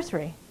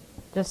anniversary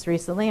just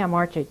recently on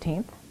March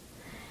 18th,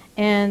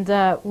 and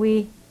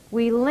we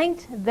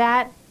linked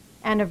that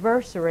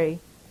anniversary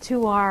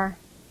to our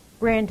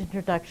brand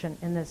introduction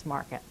in this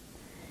market.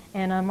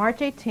 And on March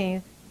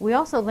 18th, we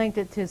also linked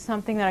it to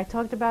something that I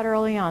talked about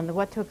early on, the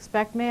What to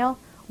Expect mail.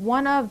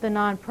 One of the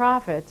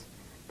nonprofits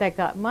that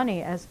got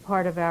money as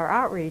part of our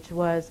outreach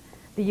was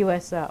the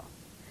USO.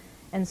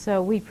 And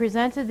so we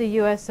presented the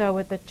USO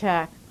with the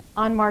check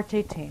on March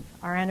 18th,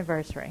 our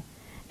anniversary.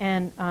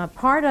 And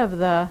part of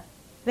the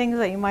things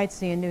that you might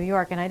see in New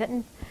York, and I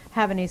didn't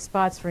have any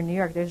spots for New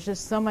York, there's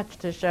just so much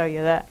to show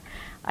you that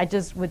I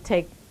just would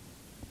take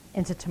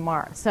into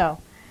tomorrow. So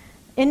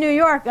in New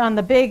York, on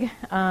the big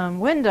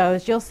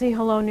windows, you'll see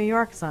Hello New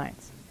York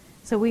signs.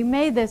 So we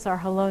made this our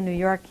Hello New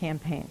York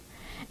campaign.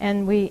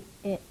 And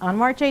on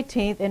March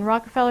 18th, in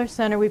Rockefeller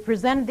Center, we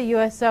presented the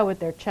USO with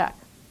their check.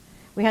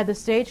 We had the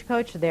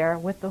stagecoach there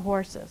with the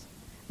horses.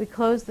 We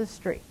closed the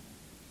street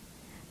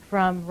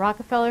from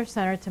Rockefeller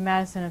Center to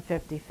Madison and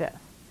 55th.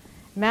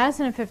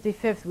 Madison and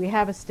 55th, we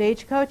have a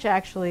stagecoach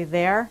actually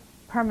there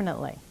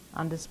permanently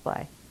on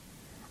display.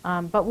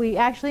 But we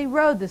actually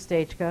rode the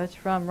stagecoach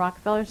from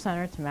Rockefeller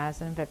Center to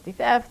Madison and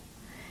 55th,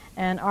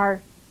 and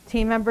our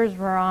team members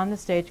were on the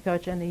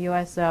stagecoach and the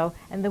USO,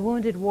 and the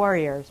Wounded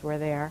Warriors were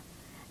there,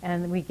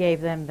 and we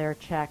gave them their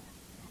check,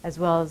 as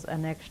well as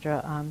an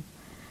extra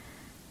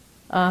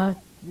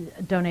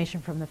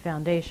donation from the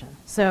foundation.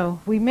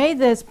 So we made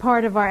this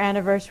part of our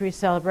anniversary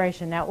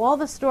celebration. Now, all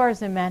the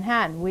stores in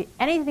Manhattan,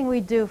 anything we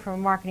do from a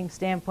marketing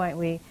standpoint,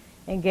 we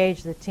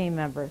engage the team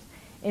members.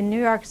 In New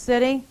York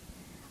City,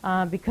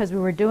 because we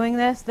were doing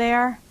this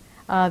there,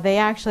 they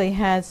actually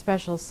had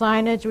special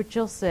signage, which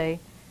you'll see,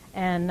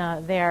 and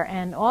there,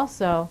 and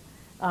also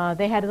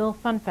they had little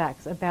fun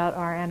facts about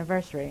our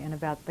anniversary and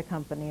about the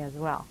company as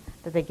well,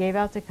 that they gave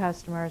out to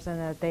customers, and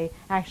that they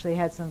actually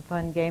had some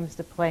fun games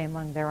to play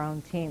among their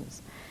own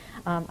teams.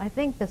 I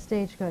think the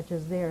stagecoach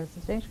is there. Is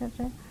the stagecoach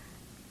there?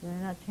 Did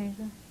I not change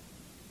that?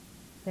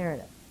 There it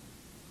is.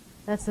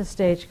 That's the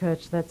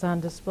stagecoach that's on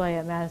display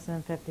at Madison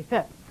and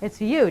 55th. It's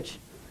huge.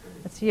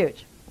 It's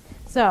huge.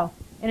 So,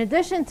 in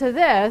addition to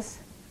this,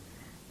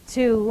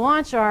 to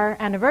launch our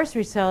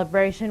anniversary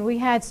celebration, we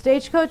had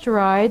stagecoach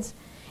rides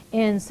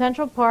in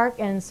Central Park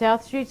and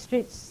South Street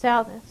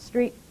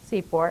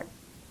Seaport,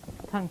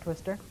 tongue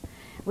twister.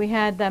 We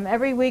had them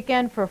every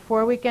weekend for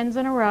 4 weekends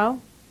in a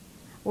row,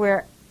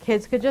 where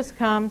kids could just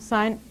come,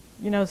 stand,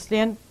 get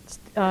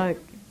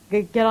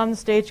on the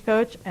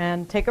stagecoach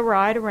and take a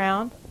ride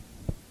around.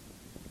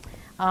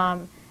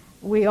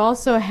 We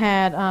also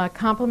had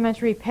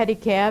complimentary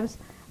pedicabs.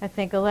 I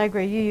think,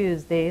 Allegra, you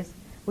use these.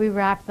 We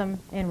wrapped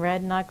them in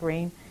red, not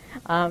green.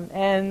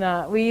 And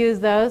we use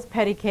those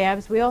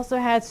pedicabs. We also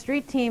had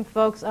street team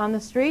folks on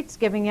the streets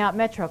giving out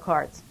Metro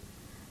cards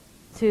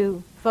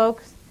to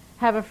folks,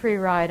 have a free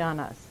ride on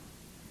us.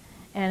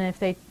 And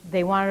if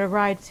they wanted a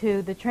ride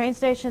to the train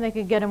station, they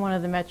could get in one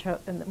of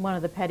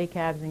the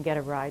pedicabs and get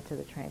a ride to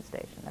the train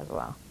station as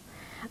well.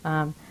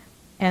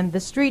 And the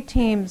street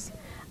teams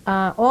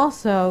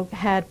also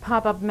had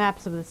pop-up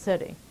maps of the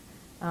city.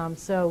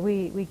 So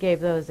we gave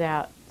those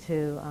out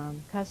to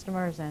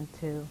customers and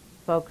to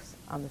folks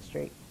on the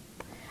street.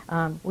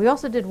 We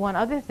also did one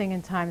other thing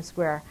in Times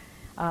Square.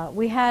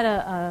 We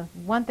had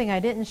one thing I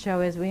didn't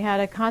show is we had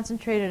a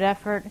concentrated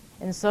effort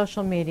in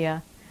social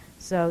media.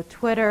 So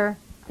Twitter,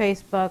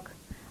 Facebook,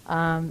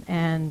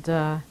 and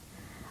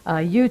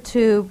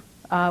YouTube.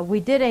 We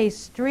did a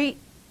street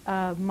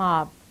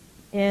mob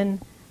in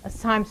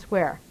Times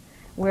Square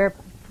where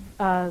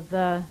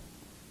the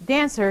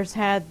dancers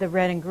had the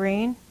red and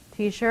green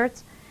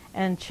T-shirts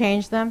and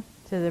changed them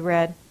to the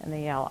red and the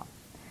yellow.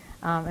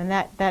 And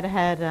that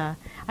had, I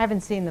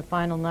haven't seen the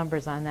final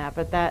numbers on that,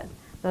 but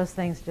those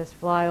things just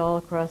fly all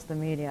across the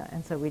media,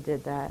 and so we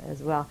did that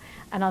as well.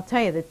 And I'll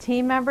tell you, the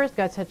team members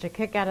got such a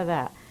kick out of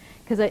that,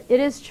 because it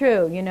is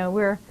true, you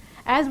know,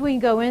 as we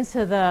go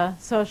into the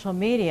social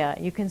media,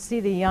 you can see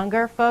the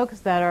younger folks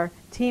that are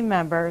team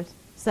members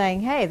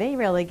saying, hey, they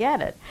really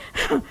get it.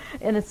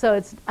 And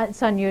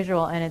it's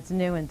unusual, and it's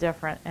new and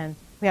different, and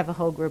we have a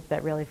whole group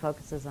that really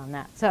focuses on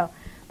that. So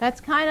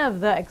that's kind of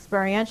the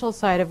experiential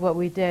side of what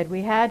we did.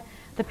 We had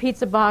the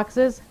pizza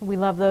boxes, we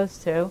love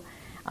those too,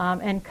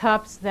 and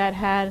cups that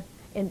had,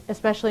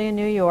 especially in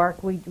New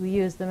York, we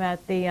used them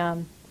at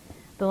the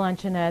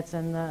luncheonettes,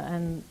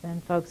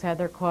 and folks had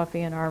their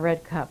coffee in our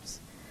red cups.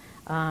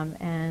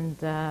 And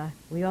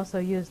we also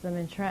used them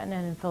in Trenton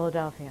and in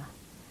Philadelphia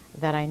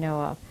that I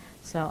know of.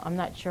 So I'm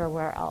not sure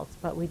where else,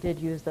 but we did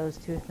use those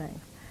two things.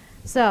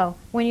 So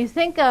when you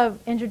think of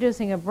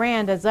introducing a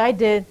brand, as I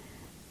did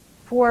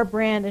 4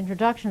 brand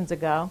introductions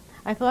ago,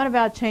 I thought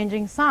about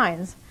changing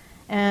signs.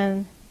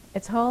 And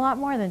it's a whole lot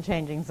more than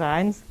changing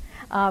signs,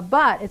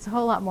 but it's a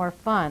whole lot more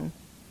fun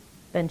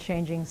than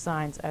changing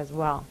signs as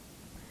well.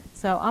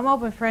 So I'm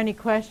open for any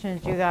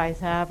questions you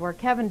guys have. Or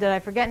Kevin, did I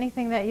forget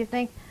anything that you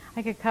think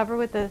I could cover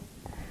with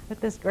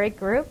this great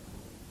group?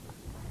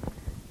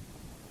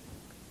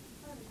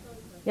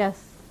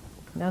 Yes.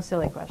 No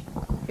silly question.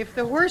 If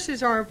the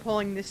horses aren't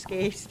pulling the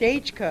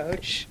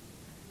stagecoach,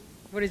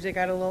 what is it?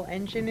 Got a little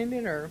engine in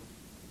it, or?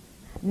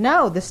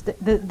 No, either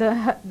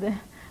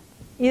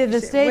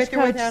the stagecoach with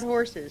or without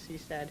horses, he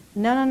said.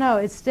 No.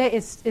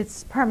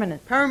 It's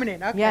permanent.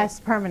 Permanent. Okay.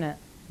 Yes, permanent.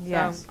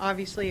 Yes. So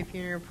obviously, if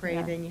you're in a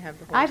parade, then you have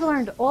the horses. I've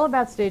learned all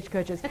about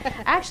stagecoaches.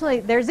 Actually,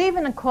 there's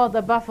even called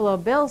the Buffalo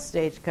Bills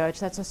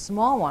stagecoach. That's a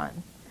small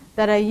one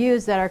that I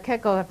used at our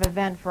kickoff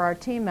event for our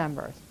team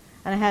members.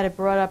 And I had it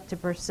brought up to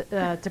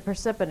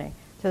Parsippany,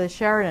 to the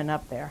Sheridan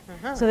up there.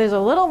 Uh-huh. So there's a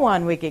little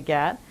one we could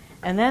get,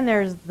 and then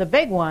there's the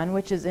big one,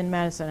 which is in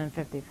Madison and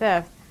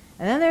 55th,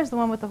 and then there's the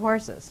one with the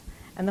horses.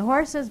 And the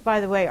horses, by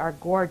the way, are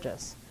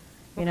gorgeous.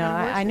 You know,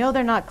 I know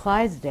they're not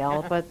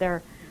Clydesdale, but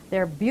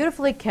they're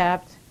beautifully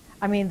kept.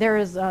 I mean, there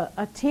is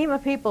a team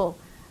of people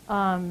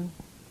on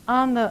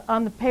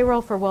the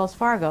payroll for Wells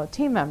Fargo,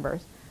 team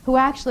members, who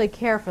actually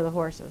care for the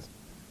horses.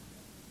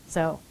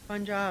 So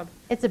fun job.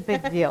 It's a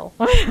big deal.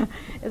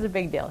 It's a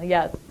big deal,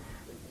 yes.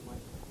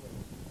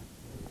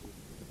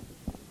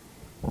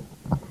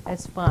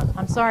 It's fun.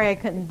 I'm sorry I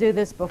couldn't do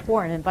this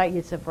before and invite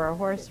you for a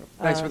horse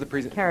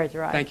carriage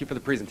ride. Thank you for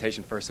the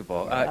presentation, first of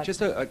all.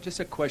 Just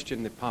a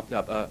question that popped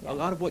up. A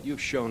lot of what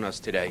you've shown us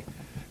today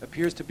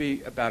appears to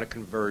be about a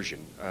conversion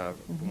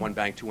from one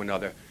bank to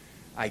another.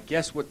 I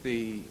guess with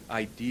the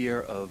idea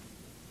of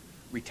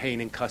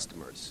retaining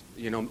customers,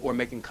 you know, or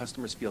making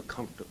customers feel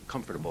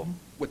comfortable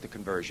with the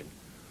conversion.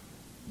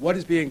 What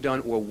is being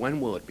done, or when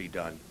will it be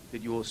done,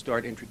 that you will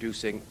start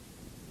introducing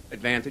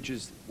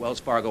advantages Wells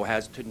Fargo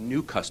has to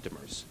new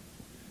customers?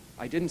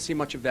 I didn't see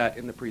much of that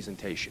in the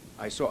presentation.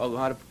 I saw a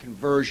lot of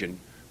conversion,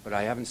 but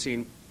I haven't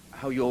seen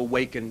how you'll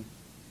awaken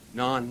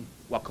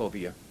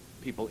non-Wachovia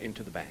people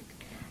into the bank.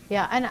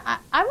 Yeah, and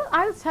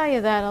I will tell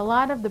you that a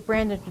lot of the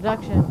brand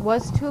introduction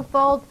was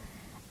twofold,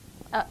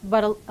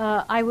 but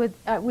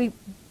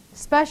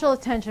special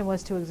attention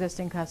was to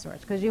existing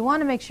customers, because you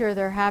want to make sure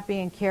they're happy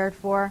and cared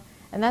for,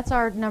 and that's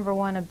our number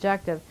one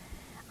objective,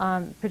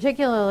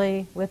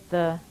 particularly with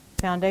the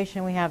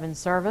foundation we have in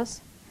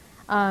service.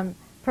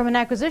 From an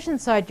acquisition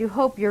side, you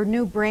hope your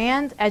new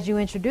brand, as you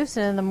introduce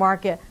it in the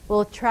market,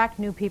 will attract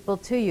new people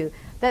to you.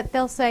 That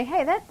they'll say,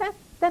 hey,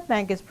 that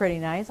bank is pretty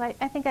nice. I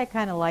think I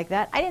kind of like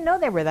that. I didn't know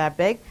they were that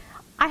big.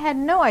 I had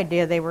no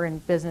idea they were in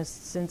business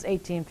since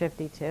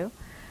 1852.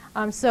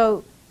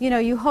 So, you know,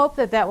 you hope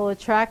that will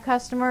attract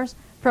customers.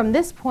 From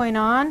this point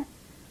on,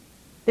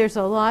 there's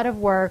a lot of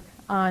work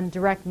on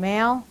direct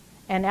mail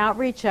and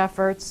outreach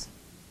efforts,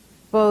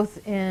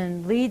 both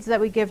in leads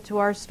that we give to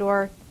our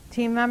store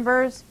team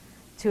members,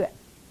 to,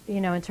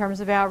 you know, in terms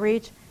of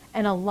outreach,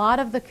 and a lot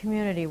of the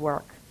community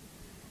work,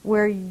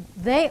 where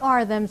they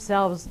are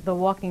themselves the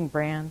walking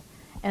brand,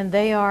 and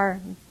they are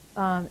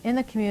in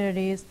the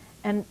communities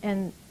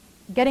and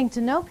getting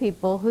to know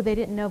people who they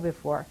didn't know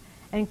before,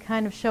 and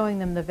kind of showing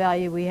them the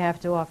value we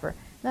have to offer.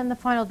 Then the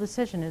final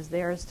decision is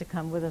theirs to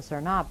come with us or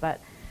not, but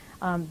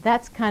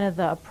that's kind of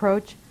the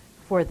approach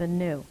for the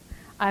new.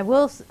 I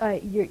will,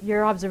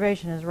 your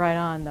observation is right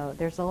on, though.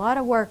 There's a lot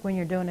of work when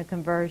you're doing a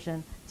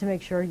conversion to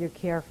make sure you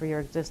care for your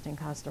existing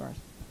customers.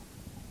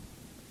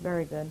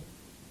 very good.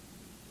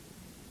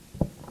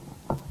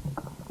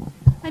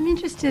 I'm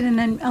interested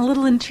and I'm a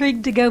little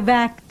intrigued to go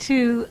back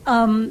to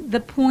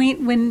the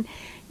point when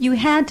you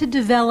had to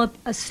develop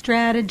a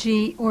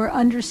strategy or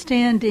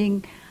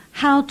understanding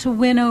how to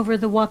win over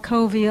the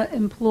Wachovia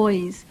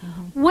employees.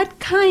 Mm-hmm. What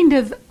kind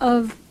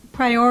of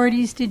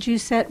priorities did you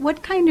set?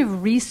 What kind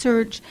of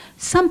research?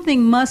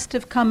 Something must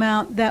have come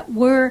out that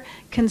were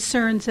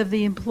concerns of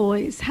the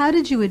employees. How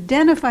did you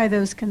identify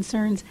those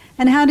concerns,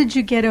 and how did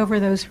you get over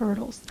those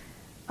hurdles?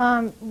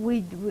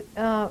 We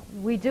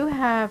do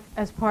have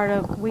as part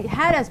of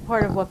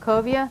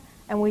Wachovia,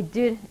 and we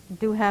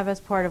do have as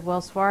part of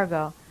Wells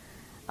Fargo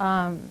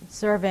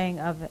surveying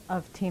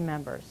of team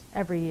members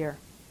every year,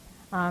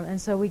 and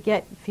so we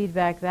get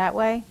feedback that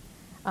way.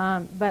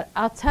 But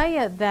I'll tell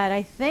you that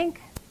I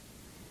think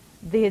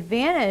the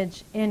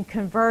advantage in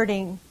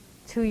converting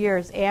 2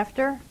 years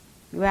after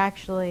you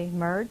actually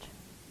merge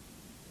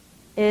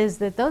is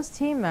that those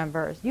team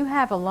members, you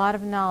have a lot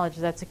of knowledge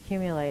that's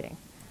accumulating.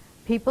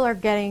 People are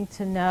getting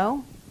to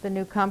know the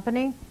new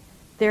company.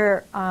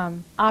 They're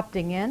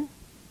opting in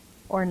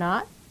or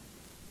not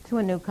to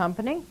a new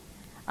company.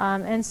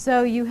 And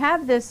so you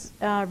have this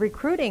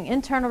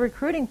internal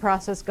recruiting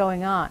process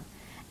going on.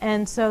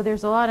 And so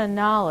there's a lot of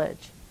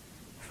knowledge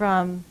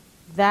from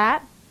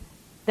that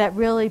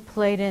really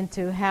played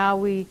into how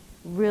we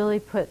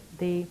really put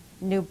the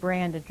new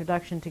brand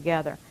introduction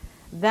together.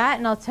 That,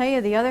 and I'll tell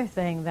you the other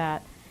thing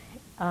that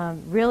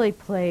really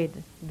played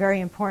very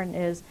important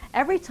is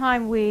every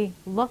time we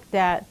looked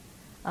at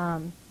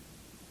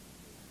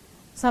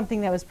something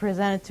that was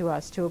presented to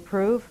us to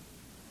approve,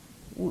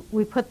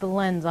 we put the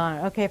lens on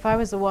it. Okay, if I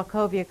was a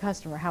Wachovia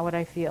customer, how would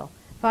I feel?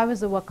 If I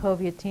was a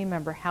Wachovia team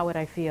member, how would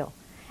I feel?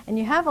 And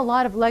you have a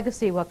lot of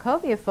legacy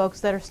Wachovia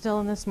folks that are still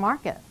in this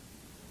market,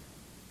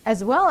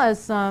 as well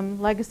as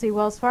some legacy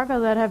Wells Fargo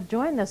that have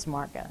joined this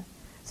market.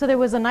 So there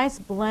was a nice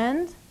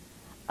blend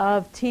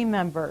of team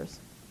members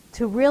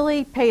to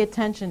really pay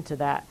attention to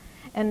that.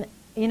 And,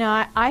 you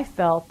know, I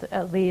felt,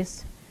 at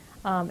least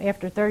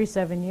after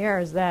 37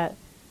 years, that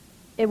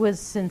it was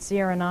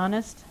sincere and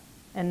honest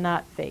and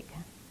not fake.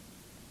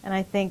 And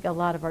I think a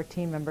lot of our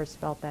team members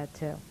felt that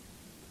too.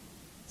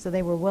 So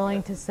they were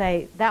willing to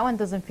say, that one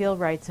doesn't feel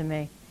right to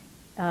me.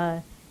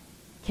 Can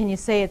you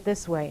say it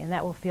this way? And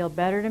that will feel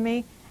better to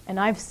me. And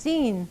I've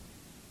seen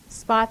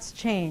spots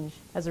change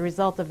as a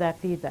result of that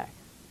feedback.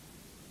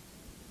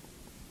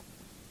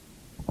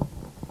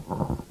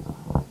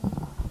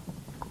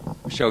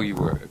 Michele,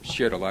 you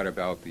shared a lot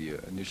about the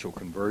initial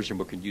conversion,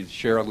 but can you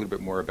share a little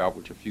bit more about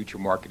what your future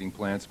marketing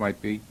plans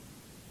might be?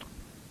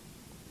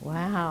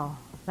 Wow,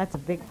 that's a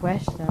big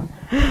question.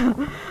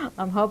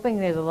 I'm hoping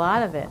there's a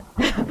lot of it.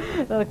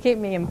 That'll keep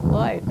me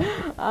employed.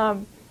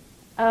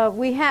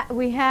 We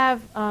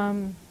have,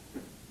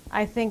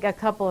 I think, a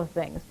couple of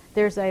things.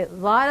 There's a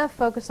lot of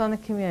focus on the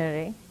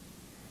community.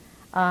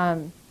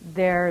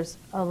 There's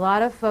a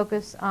lot of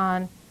focus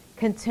on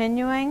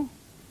continuing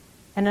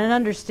and an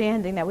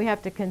understanding that we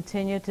have to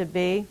continue to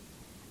be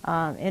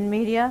in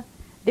media.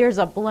 There's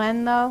a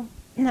blend, though,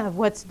 of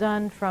what's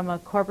done from a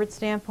corporate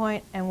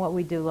standpoint and what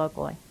we do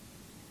locally.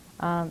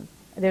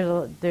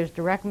 There's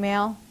direct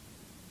mail.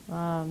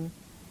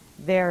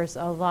 There's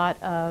a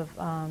lot of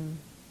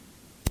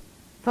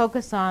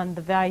focus on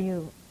the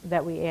value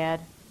that we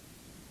add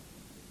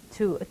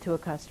to a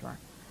customer.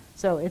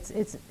 So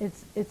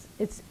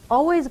it's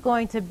always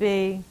going to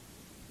be,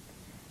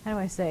 how do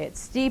I say it,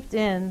 steeped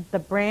in the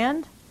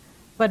brand,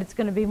 but it's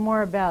going to be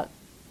more about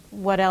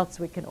what else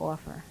we can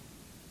offer.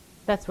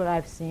 That's what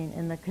I've seen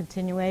in the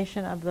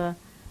continuation of the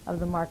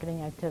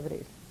marketing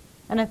activities.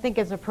 And I think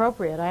it's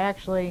appropriate. I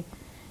actually,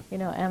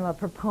 am a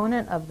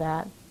proponent of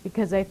that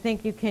because I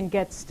think you can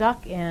get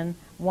stuck in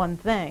one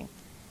thing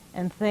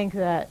and think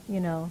that,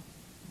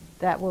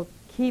 that will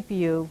keep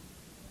you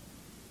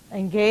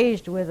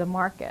engaged with a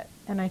market.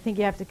 And I think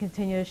you have to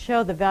continue to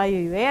show the value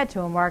you add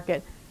to a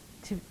market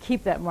to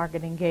keep that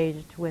market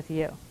engaged with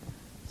you.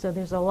 So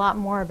there's a lot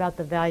more about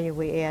the value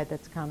we add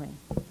that's coming.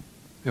 We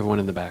have one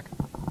in the back.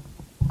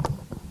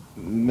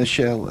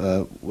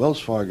 Michele, Wells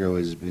Fargo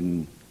has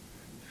been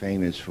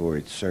famous for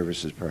its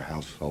services per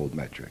household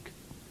metric.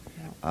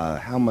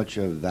 How much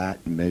of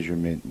that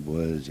measurement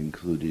was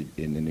included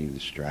in any of the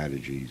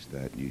strategies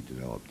that you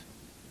developed?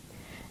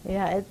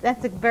 Yeah,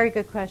 that's a very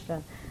good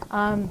question.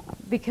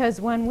 Because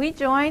when we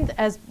joined,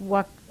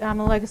 I'm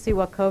a legacy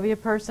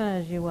Wachovia person,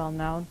 as you well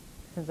know,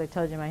 since I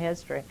told you my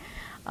history.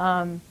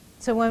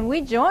 So when we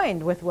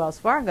joined with Wells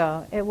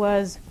Fargo, it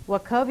was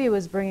Wachovia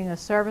was bringing a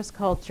service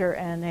culture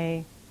and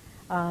a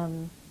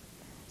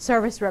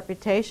service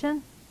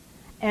reputation,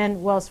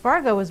 and Wells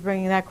Fargo was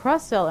bringing that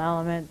cross-sell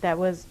element that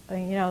was,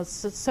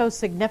 so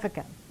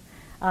significant.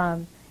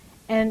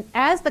 And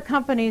as the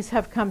companies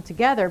have come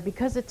together,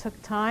 because it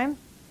took time,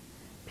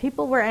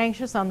 people were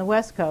anxious on the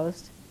West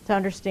Coast to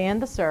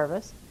understand the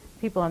service.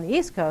 People on the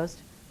East Coast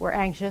were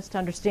anxious to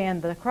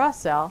understand the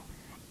cross-sell.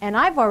 And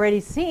I've already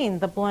seen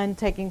the blend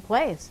taking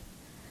place.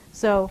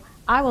 So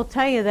I will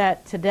tell you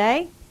that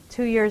today,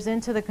 2 years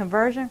into the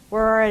conversion,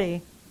 we're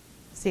already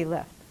see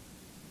lift.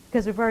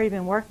 because we've already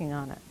been working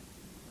on it.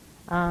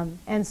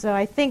 And so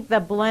I think the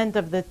blend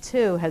of the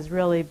two has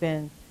really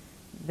been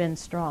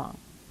strong.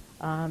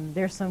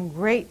 There's some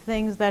great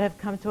things that have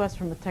come to us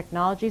from a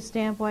technology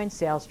standpoint,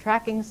 sales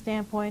tracking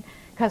standpoint,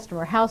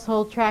 customer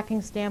household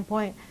tracking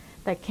standpoint,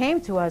 that came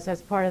to us as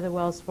part of the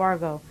Wells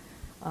Fargo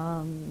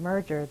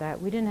merger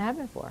that we didn't have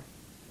before.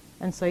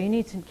 And so you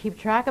need to keep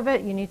track of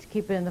it. You need to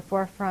keep it in the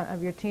forefront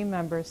of your team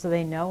members so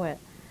they know it,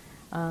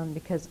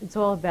 because it's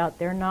all about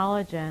their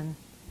knowledge and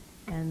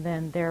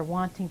then they're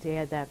wanting to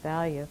add that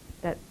value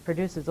that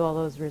produces all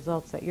those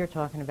results that you're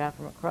talking about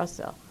from a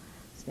cross-sell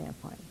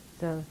standpoint.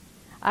 So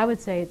I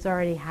would say it's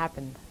already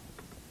happened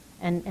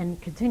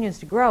and continues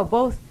to grow.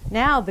 Both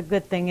now, the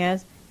good thing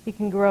is you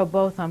can grow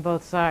both on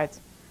both sides,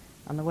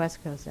 on the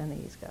West Coast and the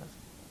East Coast.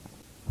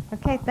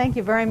 Okay, thank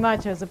you very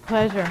much. It was a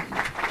pleasure.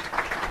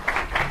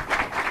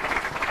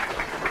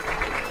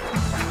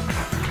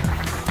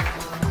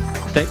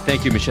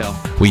 Thank you, Michele.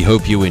 We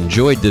hope you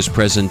enjoyed this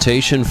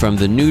presentation from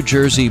the New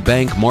Jersey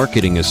Bank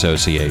Marketing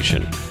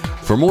Association.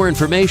 For more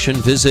information,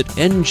 visit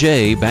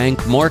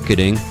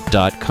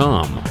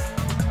njbankmarketing.com.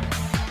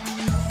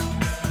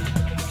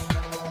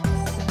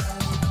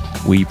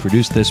 We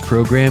produced this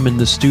program in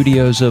the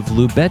studios of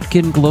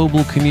Lubetkin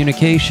Global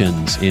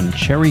Communications in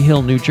Cherry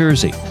Hill, New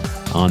Jersey,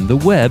 on the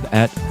web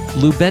at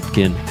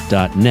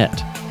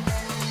lubetkin.net.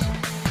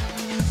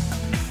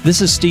 This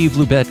is Steve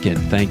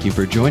Lubetkin. Thank you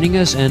for joining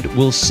us, and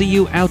we'll see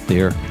you out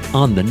there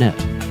on the net.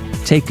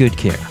 Take good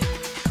care.